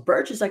that shit. So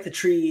birch is like the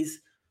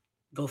trees.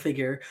 Go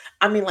figure.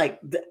 I mean, like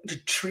the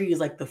tree is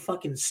like the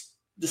fucking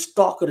the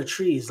stalk of the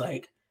trees,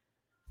 like,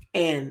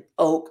 and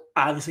oak,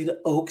 obviously the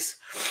oaks,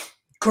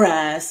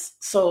 grass.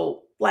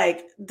 So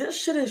like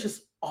this shit is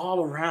just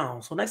all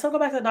around. So next time I go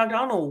back to the doctor, I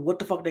don't know what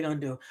the fuck they're gonna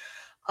do.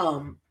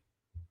 Um,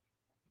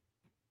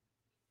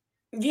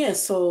 yeah.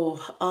 So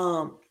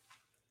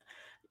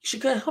she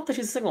couldn't help that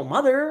she's a single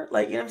mother,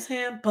 like, you know what I'm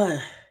saying. But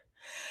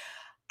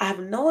I've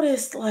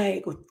noticed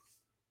like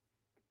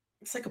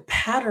it's like a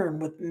pattern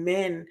with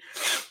men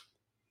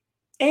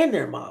and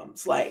their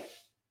moms. Like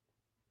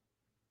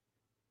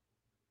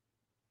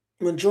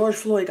when George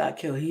Floyd got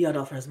killed, he yelled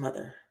out for his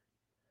mother.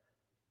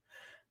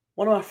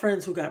 One of my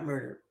friends who got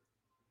murdered,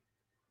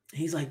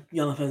 he's like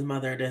yelling for his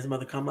mother. Then his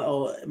mother come, like,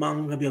 oh,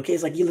 mom, gonna be okay.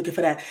 It's like you looking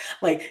for that,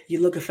 like you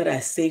looking for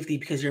that safety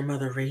because your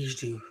mother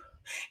raised you.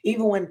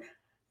 Even when,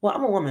 well,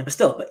 I'm a woman, but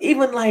still, but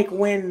even like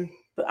when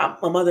my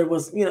mother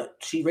was,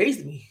 she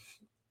raised me.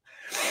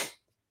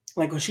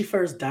 Like when she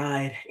first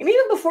died, and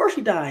even before she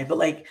died, but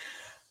like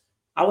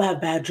I would have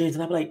bad dreams,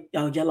 and I'd be like,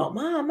 yo, yell out,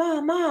 ma, ma,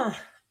 ma.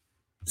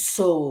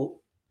 So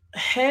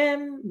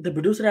him, the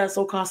producer that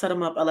so-called set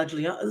him up,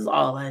 allegedly, this is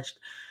all alleged,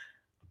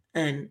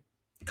 and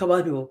a couple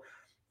other people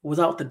was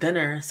out to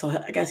dinner. So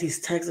I guess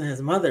he's texting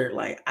his mother,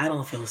 like, I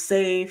don't feel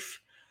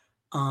safe.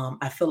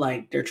 I feel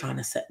like they're trying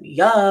to set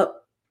me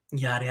up,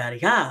 yada yada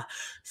yada.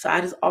 So I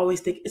just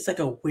always think it's like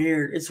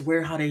it's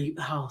weird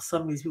how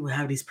some of these people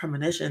have these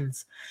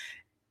premonitions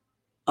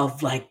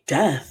of like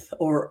death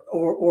or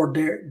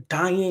they're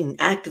dying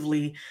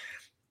actively,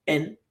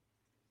 and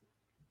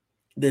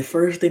the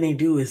first thing they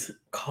do is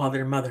call out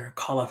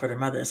for their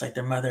mother. It's like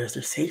their mother is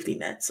their safety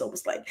net. So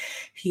it's like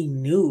he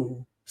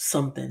knew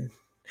something,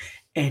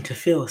 and to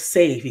feel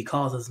safe, he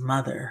calls his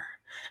mother,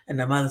 and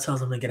the mother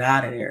tells him to get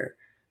out of there.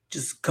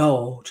 Just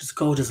go, just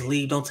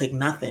leave. Don't take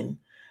nothing.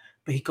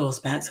 But he goes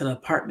back to the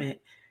apartment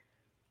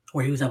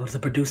where he was able to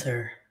produce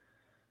her,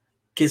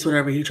 gets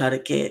whatever he tried to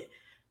get,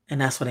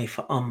 and that's when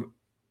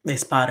they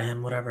spotted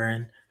him, whatever,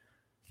 and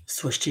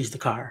Swiss cheese the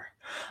car.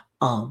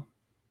 Um,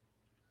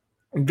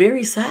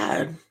 very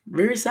sad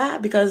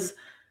because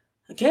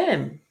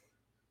again,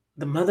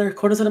 the mother,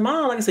 according to the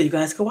mom, like I said, you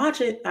guys can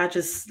watch it. I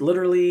just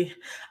literally,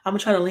 I'm gonna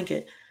try to link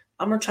it.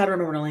 I'm gonna try to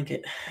remember to link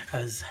it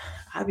because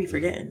I be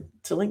forgetting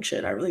to link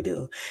shit. I really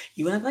do.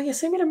 You have like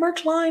send me the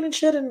merch line and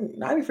shit,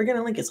 and I be forgetting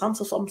to link it. So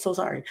I'm so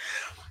sorry.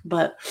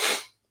 But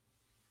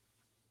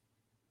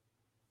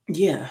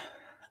yeah,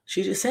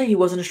 she just said he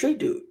wasn't a street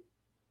dude.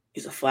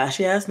 He's a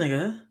flashy ass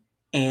nigga,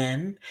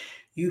 and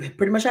you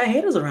pretty much had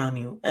haters around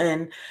you.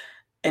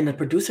 And the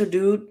producer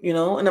dude,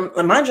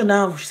 and mind you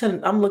now, she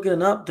said, I'm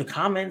looking up the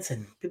comments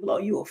and people, oh,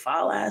 you a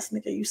foul ass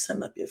nigga, you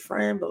send up your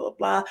friend, blah, blah,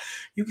 blah.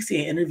 You can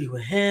see an interview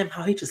with him,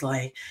 how he just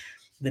like,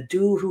 the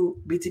dude who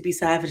BTB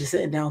Savage is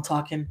sitting down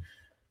talking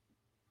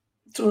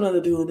to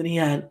another dude. Then he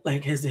had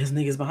like his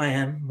niggas behind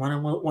him. One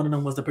of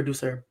them was the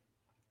producer,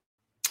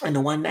 and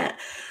the one that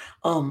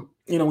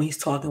when he's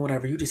talking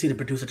whatever, you just see the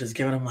producer just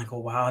giving him like a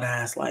wild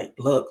ass like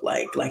look,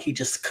 like he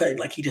just could,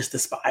 like he just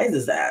despised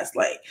his ass.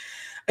 Like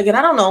again,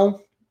 I don't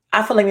know.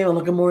 I feel like maybe I'm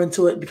looking more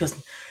into it because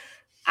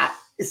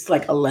it's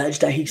like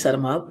alleged that he set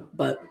him up,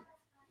 but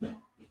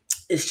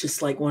it's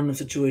just like one of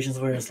the situations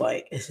where it's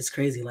like it's just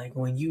crazy. Like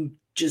when you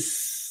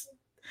just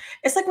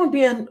it's like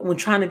when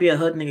trying to be a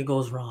hood nigga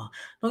goes wrong.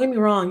 Don't get me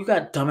wrong, you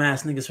got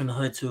dumbass niggas from the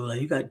hood too. Like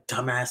you got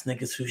dumbass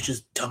niggas who's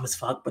just dumb as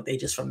fuck, but they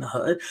just from the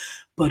hood.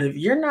 But if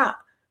you're not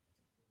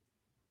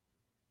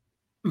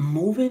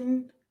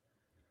moving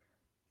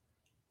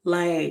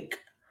like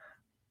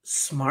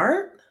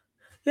smart,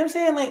 you know what I'm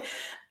saying? Like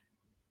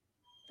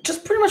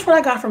just pretty much what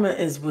I got from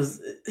it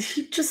was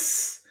he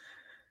just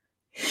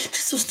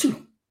was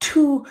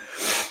too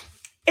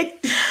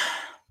it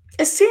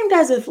it seemed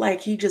as if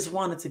like he just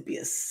wanted to be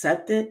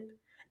accepted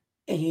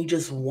and he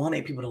just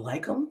wanted people to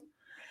like him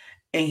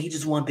and he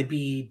just wanted to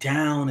be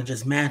down and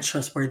just mad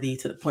trustworthy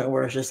to the point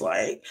where it's just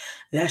like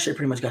that shit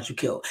pretty much got you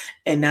killed.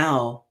 And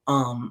now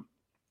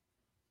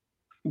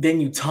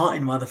then you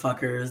taunting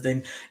motherfuckers,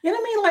 then you know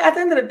what I mean? Like at the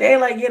end of the day,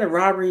 like yeah, the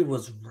robbery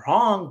was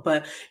wrong,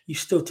 but you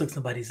still took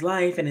somebody's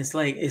life, and it's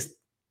like it's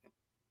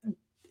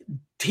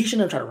teaching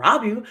them to try to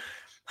rob you.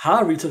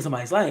 However, you took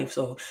somebody's life,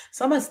 so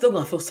somebody's still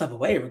gonna feel some type of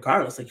way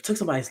regardless. Like you took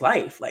somebody's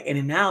life, like, and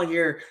then now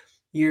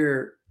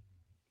you're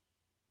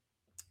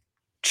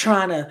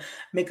trying to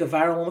make a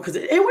viral moment because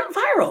it went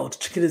viral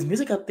to get his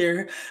music up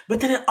there, but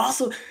then it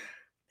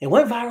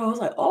went viral. I was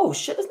like, oh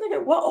shit, this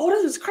nigga, well, oh,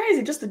 this is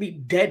crazy, just to be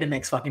dead the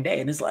next fucking day,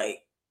 and it's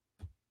like,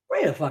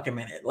 wait a fucking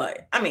minute,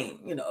 like, I mean,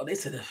 they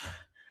said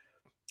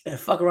if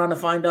fuck around to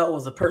find out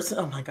was a person.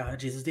 Oh my god,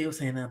 Jesus, they were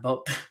saying that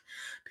about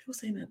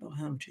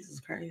him. Jesus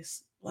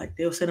Christ, like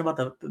they were saying about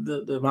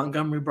the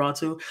Montgomery Broad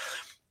too.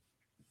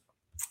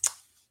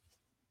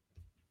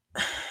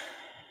 I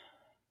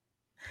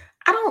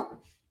don't.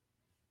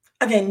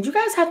 Again, you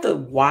guys have to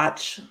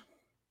watch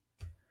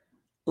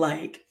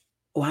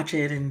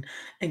it and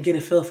get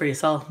a feel for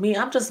yourself. Me,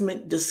 I'm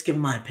just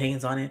giving my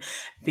opinions on it,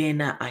 being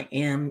that I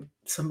am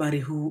somebody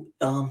who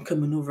can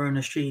maneuver in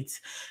the streets,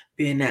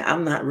 being that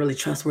I'm not really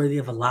trustworthy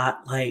of a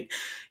lot. Like,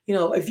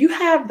 if you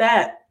have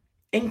that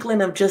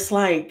inkling of just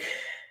like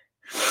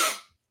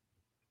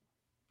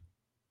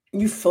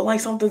you feel like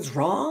something's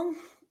wrong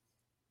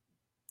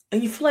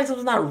and you feel like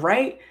something's not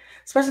right,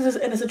 especially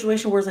in a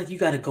situation where it's like you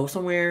got to go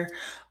somewhere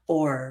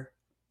or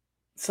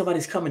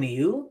somebody's coming to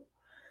you,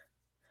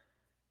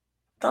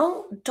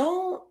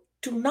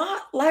 do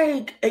not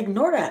like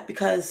ignore that,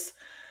 because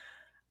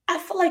I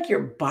feel like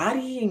your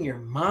body and your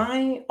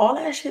mind, all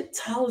that shit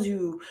tells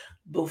you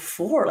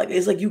before. Like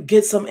it's like you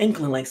get some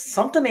inkling, like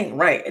something ain't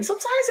right. And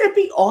sometimes it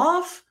be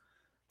off.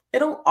 It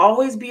don't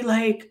always be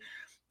like,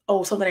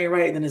 oh, something ain't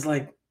right. And then it's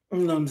like,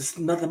 just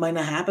nothing might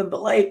not happen.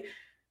 But like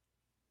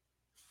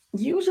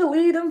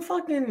usually them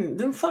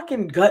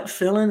fucking gut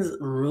feelings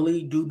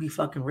really do be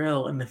fucking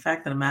real. And the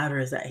fact of the matter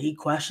is that he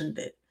questioned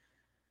it.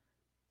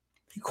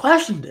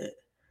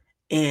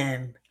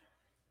 And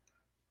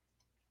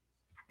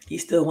he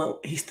still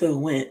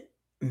went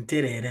and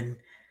did it. And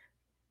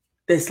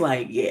it's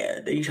like, yeah,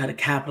 then you try to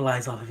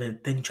capitalize off of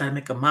it, then you try to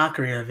make a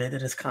mockery of it,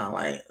 and it's kind of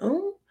like,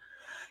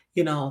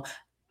 you know,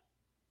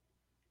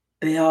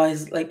 they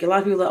always like a lot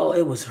of people are like, oh,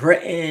 it was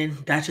written.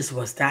 That's just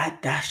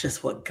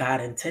what God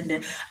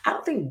intended. I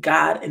don't think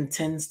God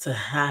intends to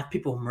have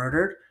people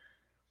murdered.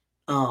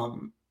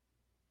 Um,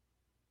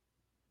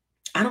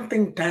 I don't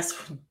think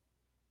that's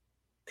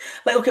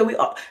like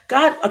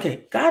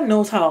okay, God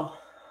knows how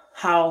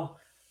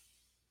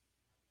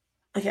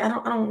okay, I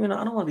don't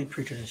want to be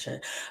preaching and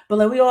shit, but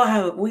like we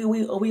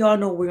all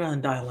know we're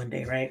gonna die one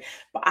day, right?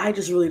 But I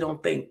just really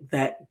don't think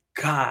that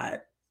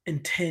God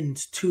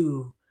intends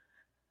for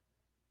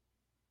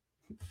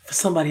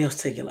somebody else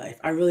to take your life.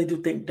 I really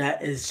do think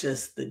that is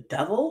just the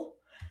devil,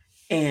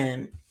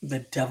 and the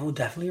devil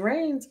definitely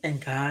reigns,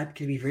 and God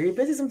can be very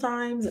busy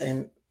sometimes,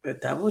 and the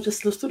devil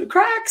just slips through the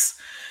cracks.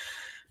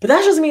 But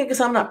that's just me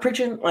because I'm not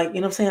preaching, like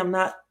what I'm saying.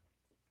 I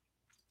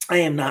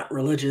am not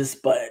religious,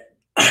 but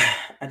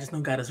I just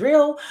know God is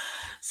real.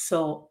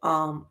 So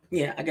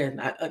yeah, again,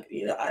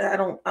 I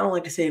don't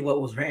like to say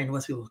what was written,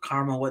 what's people's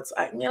karma, you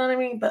know what I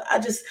mean? But I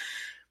just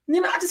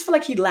feel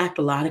like he lacked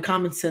a lot of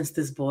common sense,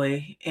 this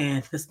boy,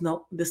 and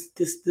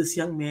this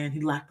young man, he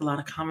lacked a lot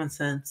of common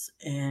sense,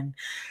 and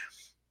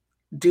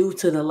due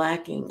to the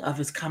lacking of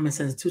his common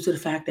sense, due to the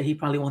fact that he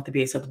probably wanted to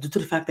be accepted, due to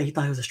the fact that he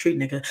thought he was a street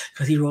nigga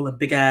because he rolling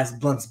big ass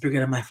blunts bigger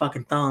than my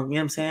fucking thumb. You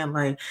know what I'm saying?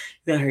 Like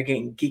you got her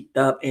getting geeked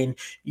up, and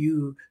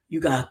you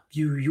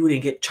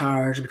didn't get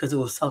charged because it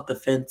was self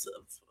defense.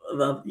 You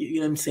know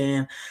what I'm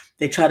saying?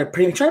 They tried to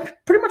pretty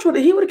much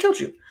he would have killed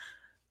you.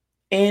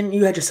 And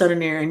you had your son in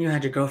there, and you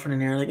had your girlfriend in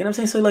there. Like, you know what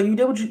I'm saying? So like you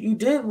did what you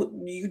did.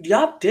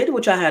 Y'all did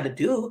what y'all had to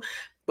do,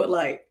 but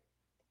like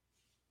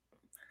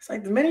it's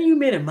like the minute you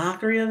made a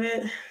mockery of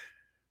it,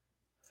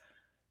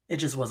 it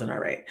just wasn't all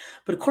right.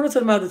 But according to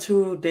the other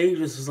two, they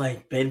just was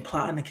like been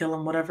plotting to kill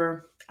him,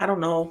 whatever. I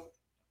don't know.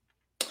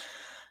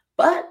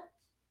 But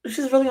it's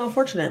just really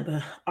unfortunate.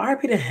 But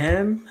RIP to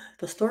him.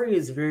 The story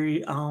is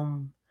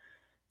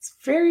it's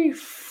very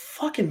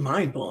fucking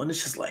mind blowing.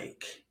 It's just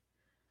like,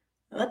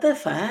 what the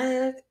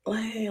fuck?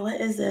 Like,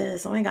 what is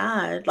this? Oh my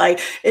god! Like,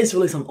 it's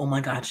really some oh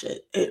my god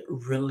shit. It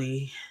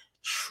really,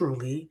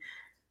 truly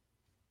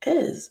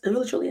is. It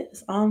really truly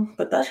is.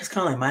 But that's just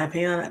kind of like my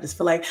opinion. I just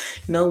feel like,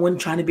 when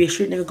trying to be a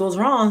street nigga goes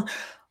wrong,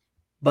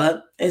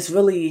 but it's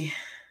really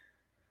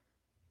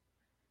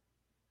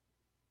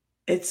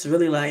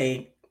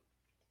like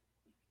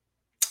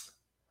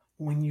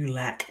when you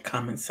lack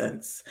common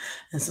sense,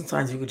 and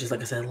sometimes you could just,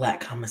 like I said,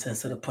 lack common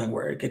sense to the point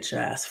where it gets your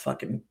ass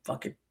fucking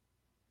black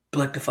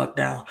the fuck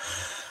down.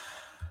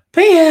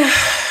 But yeah.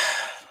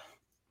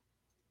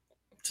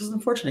 Just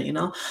unfortunate,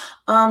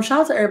 shout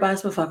out to everybody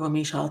that's been fucking with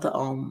me. Shout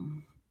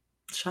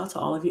out to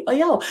all of you. Oh,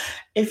 yo,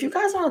 if you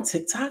guys are on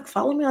TikTok,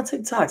 follow me on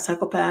TikTok,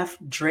 Psychopath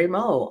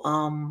Dremo.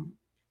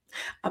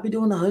 I'll be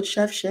doing the hood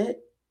chef shit.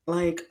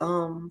 Like,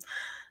 I'll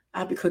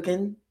be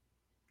cooking.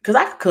 Cause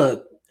I could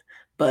cook,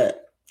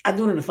 but I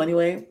do it in a funny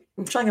way.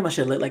 I'm trying to get my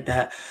shit lit like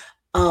that.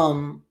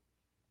 And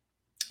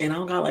I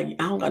don't got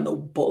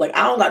no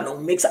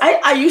mix.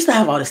 I used to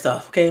have all this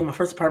stuff. Okay. My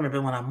first apartment,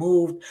 but when I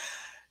moved,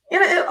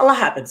 a lot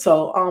happened.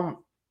 So,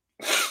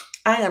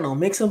 I ain't got no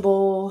mixing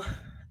bowl.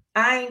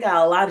 I ain't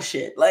got a lot of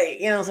shit.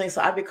 Like, you know what I'm saying?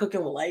 So I be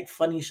cooking with like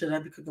funny shit. I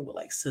be cooking with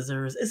like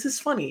scissors. It's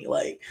just funny.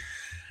 Like,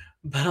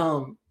 but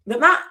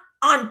not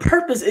on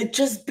purpose. It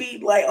just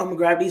be like, I'm gonna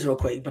grab these real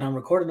quick. But I'm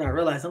recording and I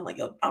realize I'm like,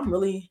 yo,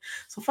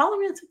 so follow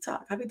me on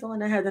TikTok. I be doing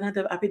that.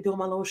 Then I be doing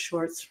my little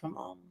shorts from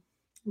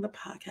the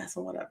podcast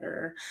or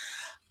whatever.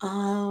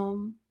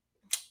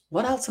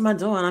 What else am I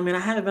doing? I mean, I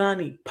haven't been on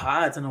any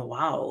pods in a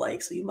while.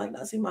 Like, so you might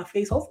not see my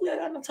face. Hopefully I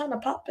got enough time to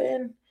pop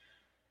in.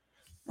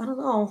 I don't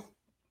know.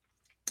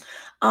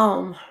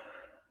 I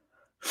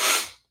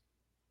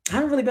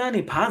haven't really been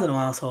any pods in a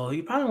while, so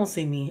you probably won't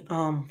see me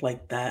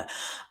like that.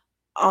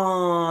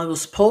 I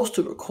was supposed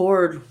to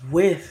record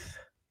with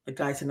the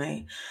guy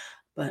tonight,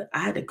 but I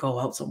had to go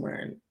out somewhere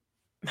and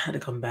I had to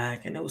come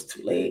back and it was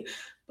too late.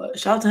 But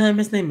shout out to him.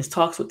 His name is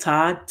Talks with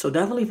Todd. So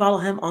definitely follow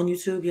him on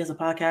YouTube. He has a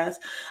podcast.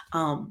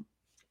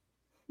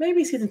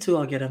 Maybe season 2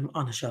 I'll get him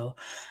on the show.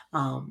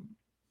 The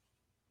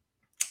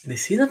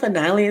season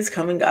finale is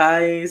coming,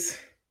 guys.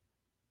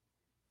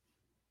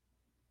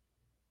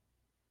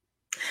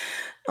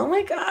 Oh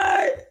my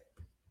god.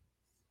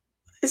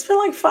 It's been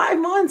like 5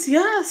 months.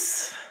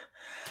 Yes.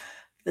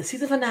 The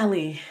season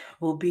finale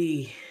will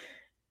be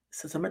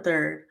September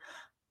 3rd.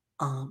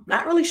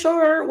 Not really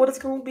sure what it's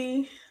gonna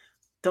be.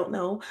 Don't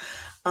know.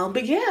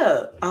 But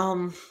yeah,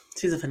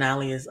 season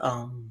finale is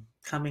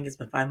coming. It's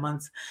been 5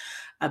 months.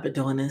 I've been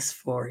doing this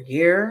for a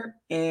year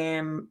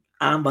and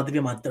I'm about to be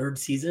on my 3rd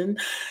season.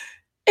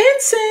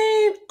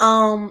 Insane.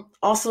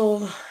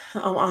 Also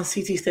on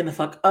CT Stand the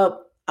Fuck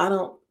Up.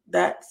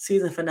 That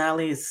season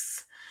finale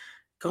is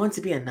going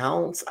to be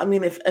announced. I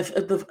mean, if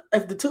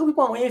the 2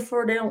 people I'm waiting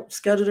for, they don't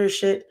schedule their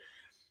shit.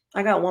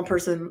 I got one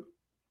person.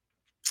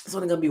 It's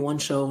only gonna be 1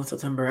 show in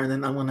September, and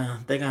then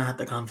they're gonna have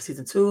to come for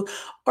season 2,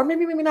 or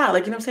maybe not.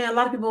 Like, you know what I'm saying? A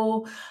lot of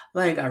people,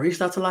 like, I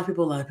reached out to a lot of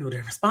people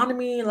didn't respond to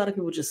me. A lot of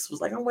people just was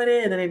like, I'm with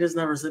it, and then they just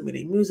never sent me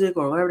their music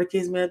or whatever the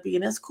case may be,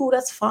 and that's cool.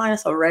 That's fine.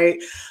 That's all right.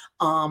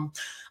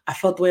 I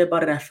felt the way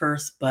about it at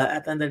first, but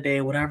at the end of the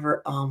day,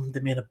 whatever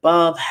the man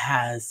above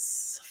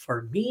has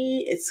for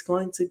me, it's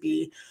going to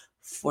be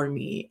for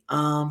me.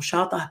 Shout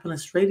out to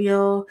Happiness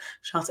Radio.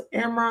 Shout out to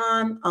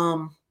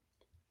Amron.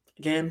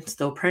 Again,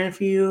 still praying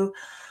for you.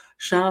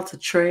 Shout out to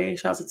Trey.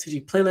 Shout out to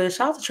TG Playlist.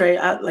 Shout out to Trey.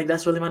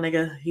 That's really my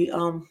nigga. He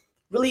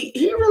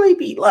really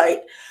be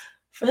like,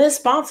 for his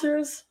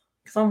sponsors,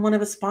 because I'm one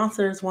of his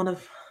sponsors, one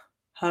of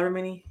however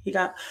many he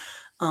got.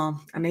 I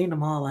named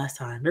them all last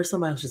time. There's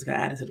somebody who just got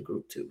added to the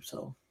group too.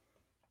 So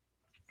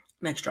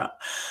next drop.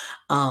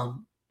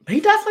 But he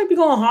definitely be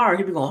going hard.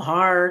 He be going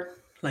hard.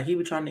 Like, he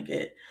be trying to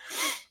get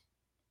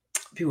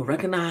people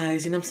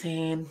recognized, you know what I'm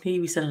saying? He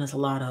be sending us a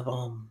lot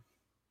of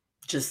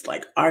just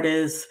like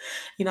artists.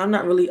 I'm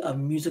not really a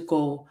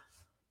musical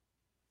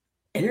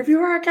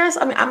interviewer, I guess.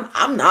 I mean,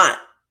 I'm not.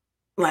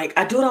 Like,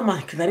 I do it on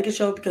my Connecticut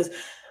show because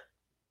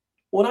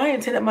what I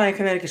intended my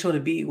Connecticut show to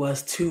be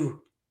was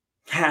to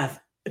have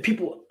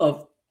people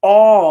of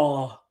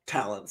all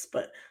talents,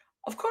 but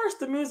of course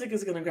the music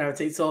is gonna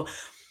gravitate. So,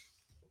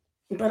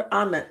 but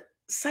on the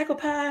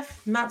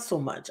Psychopath, not so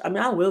much. I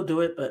mean, I will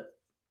do it, but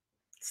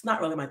it's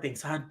not really my thing.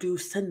 So I do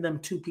send them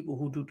to people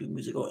who do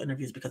musical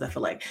interviews because I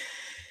feel like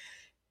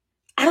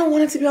I don't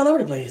want it to be all over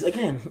the place.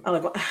 Again,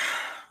 when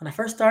I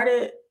first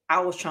started, I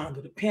was trying to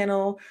do the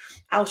panel.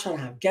 I was trying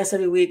to have guests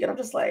every week. And I'm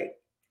just like,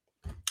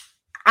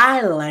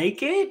 I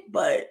like it,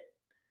 but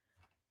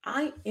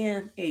I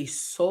am a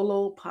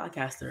solo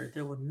podcaster.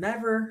 There will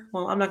never,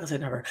 well, I'm not going to say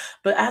never,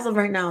 but as of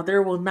right now,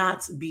 there will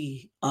not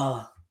be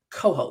a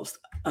co-host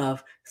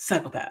of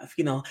Psychopath.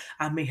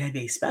 I may have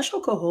a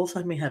special co-host.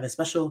 I may have a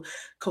special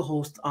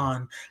co-host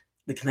on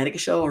the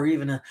Connecticut show, or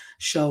even a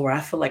show where I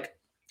feel like,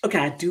 okay,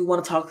 I do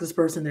want to talk to this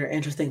person. They're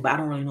interesting, but I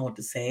don't really know what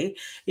to say.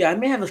 Yeah, I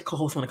may have a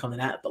co-host when it comes to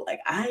that, but like,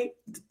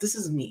 this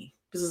is me.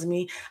 This is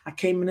me. I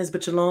came in this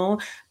bitch alone.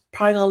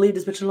 Probably gonna leave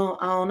this bitch alone.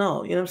 I don't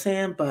know. You know what I'm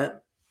saying?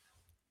 But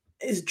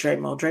it's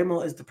Dramo.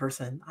 Dramo is the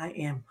person. I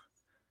am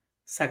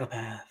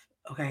psychopath.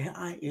 Okay,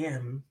 I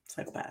am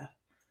psychopath.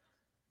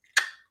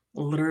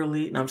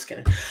 Literally, no, I'm just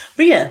kidding.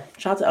 But yeah,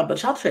 shout out to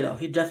Trey though.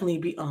 He definitely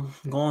be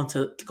going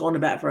to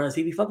bat for us.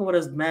 He be fucking with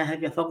us mad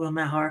heavy. I fuck with him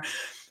mad hard.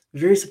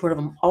 Very supportive.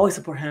 I'm always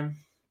support him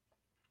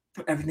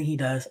for everything he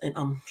does. And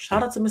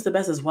shout out to Mr.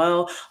 Best as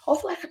well.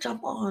 Hopefully I can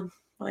jump on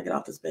when I get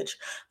off this bitch.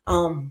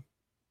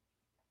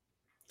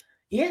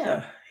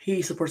 Yeah,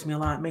 he supports me a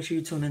lot. Make sure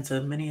you tune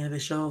into many of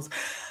his shows.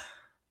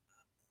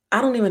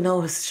 I don't even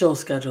know his show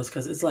schedules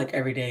because it's like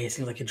every day it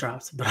seems like it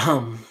drops. But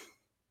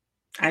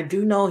I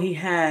do know he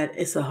had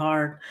it's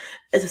a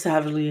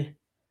savagely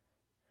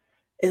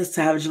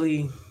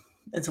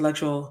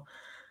intellectual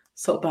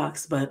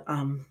soapbox, but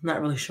I'm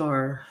not really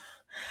sure.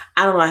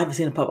 I don't know. I haven't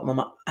seen it pop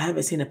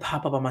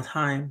up on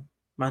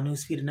my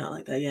news feed, and not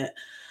like that yet.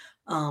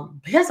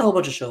 He has a whole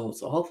bunch of shows,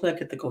 so hopefully I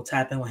get to go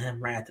tap in with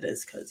him right after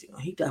this, because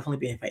he definitely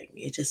be inviting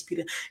me. It just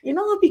be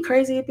it'd be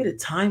crazy. It'd be the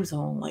time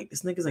zone. Like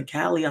this nigga's in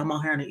Cali, I'm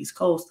out here on the East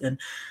Coast, and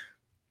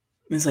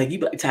it's like you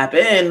be like tap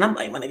in, and I'm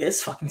like, my nigga,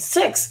 it's fucking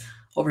 6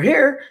 over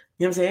here.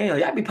 You know what I'm saying?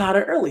 Like, I'd be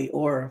potted early,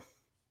 or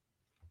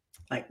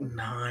like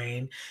 9.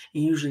 And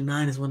usually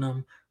 9 is when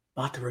I'm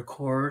about to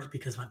record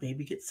because my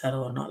baby gets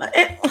settled and all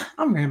that.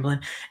 I'm rambling.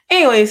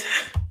 Anyways,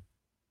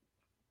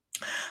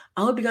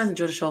 I hope you guys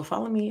enjoy the show.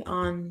 Follow me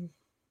on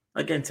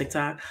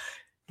TikTok.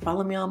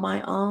 Follow me on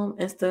my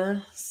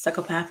Insta,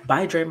 Psychopath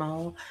by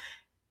Dramo,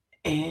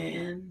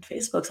 and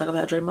Facebook,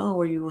 Psychopath Dramo,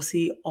 where you will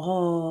see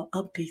all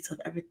updates of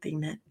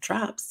everything that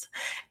drops.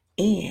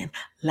 And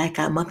like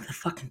I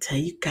motherfucking tell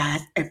you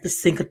guys every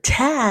single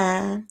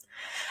time,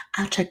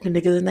 I'll check you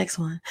niggas the next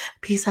one.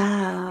 Peace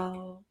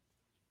out.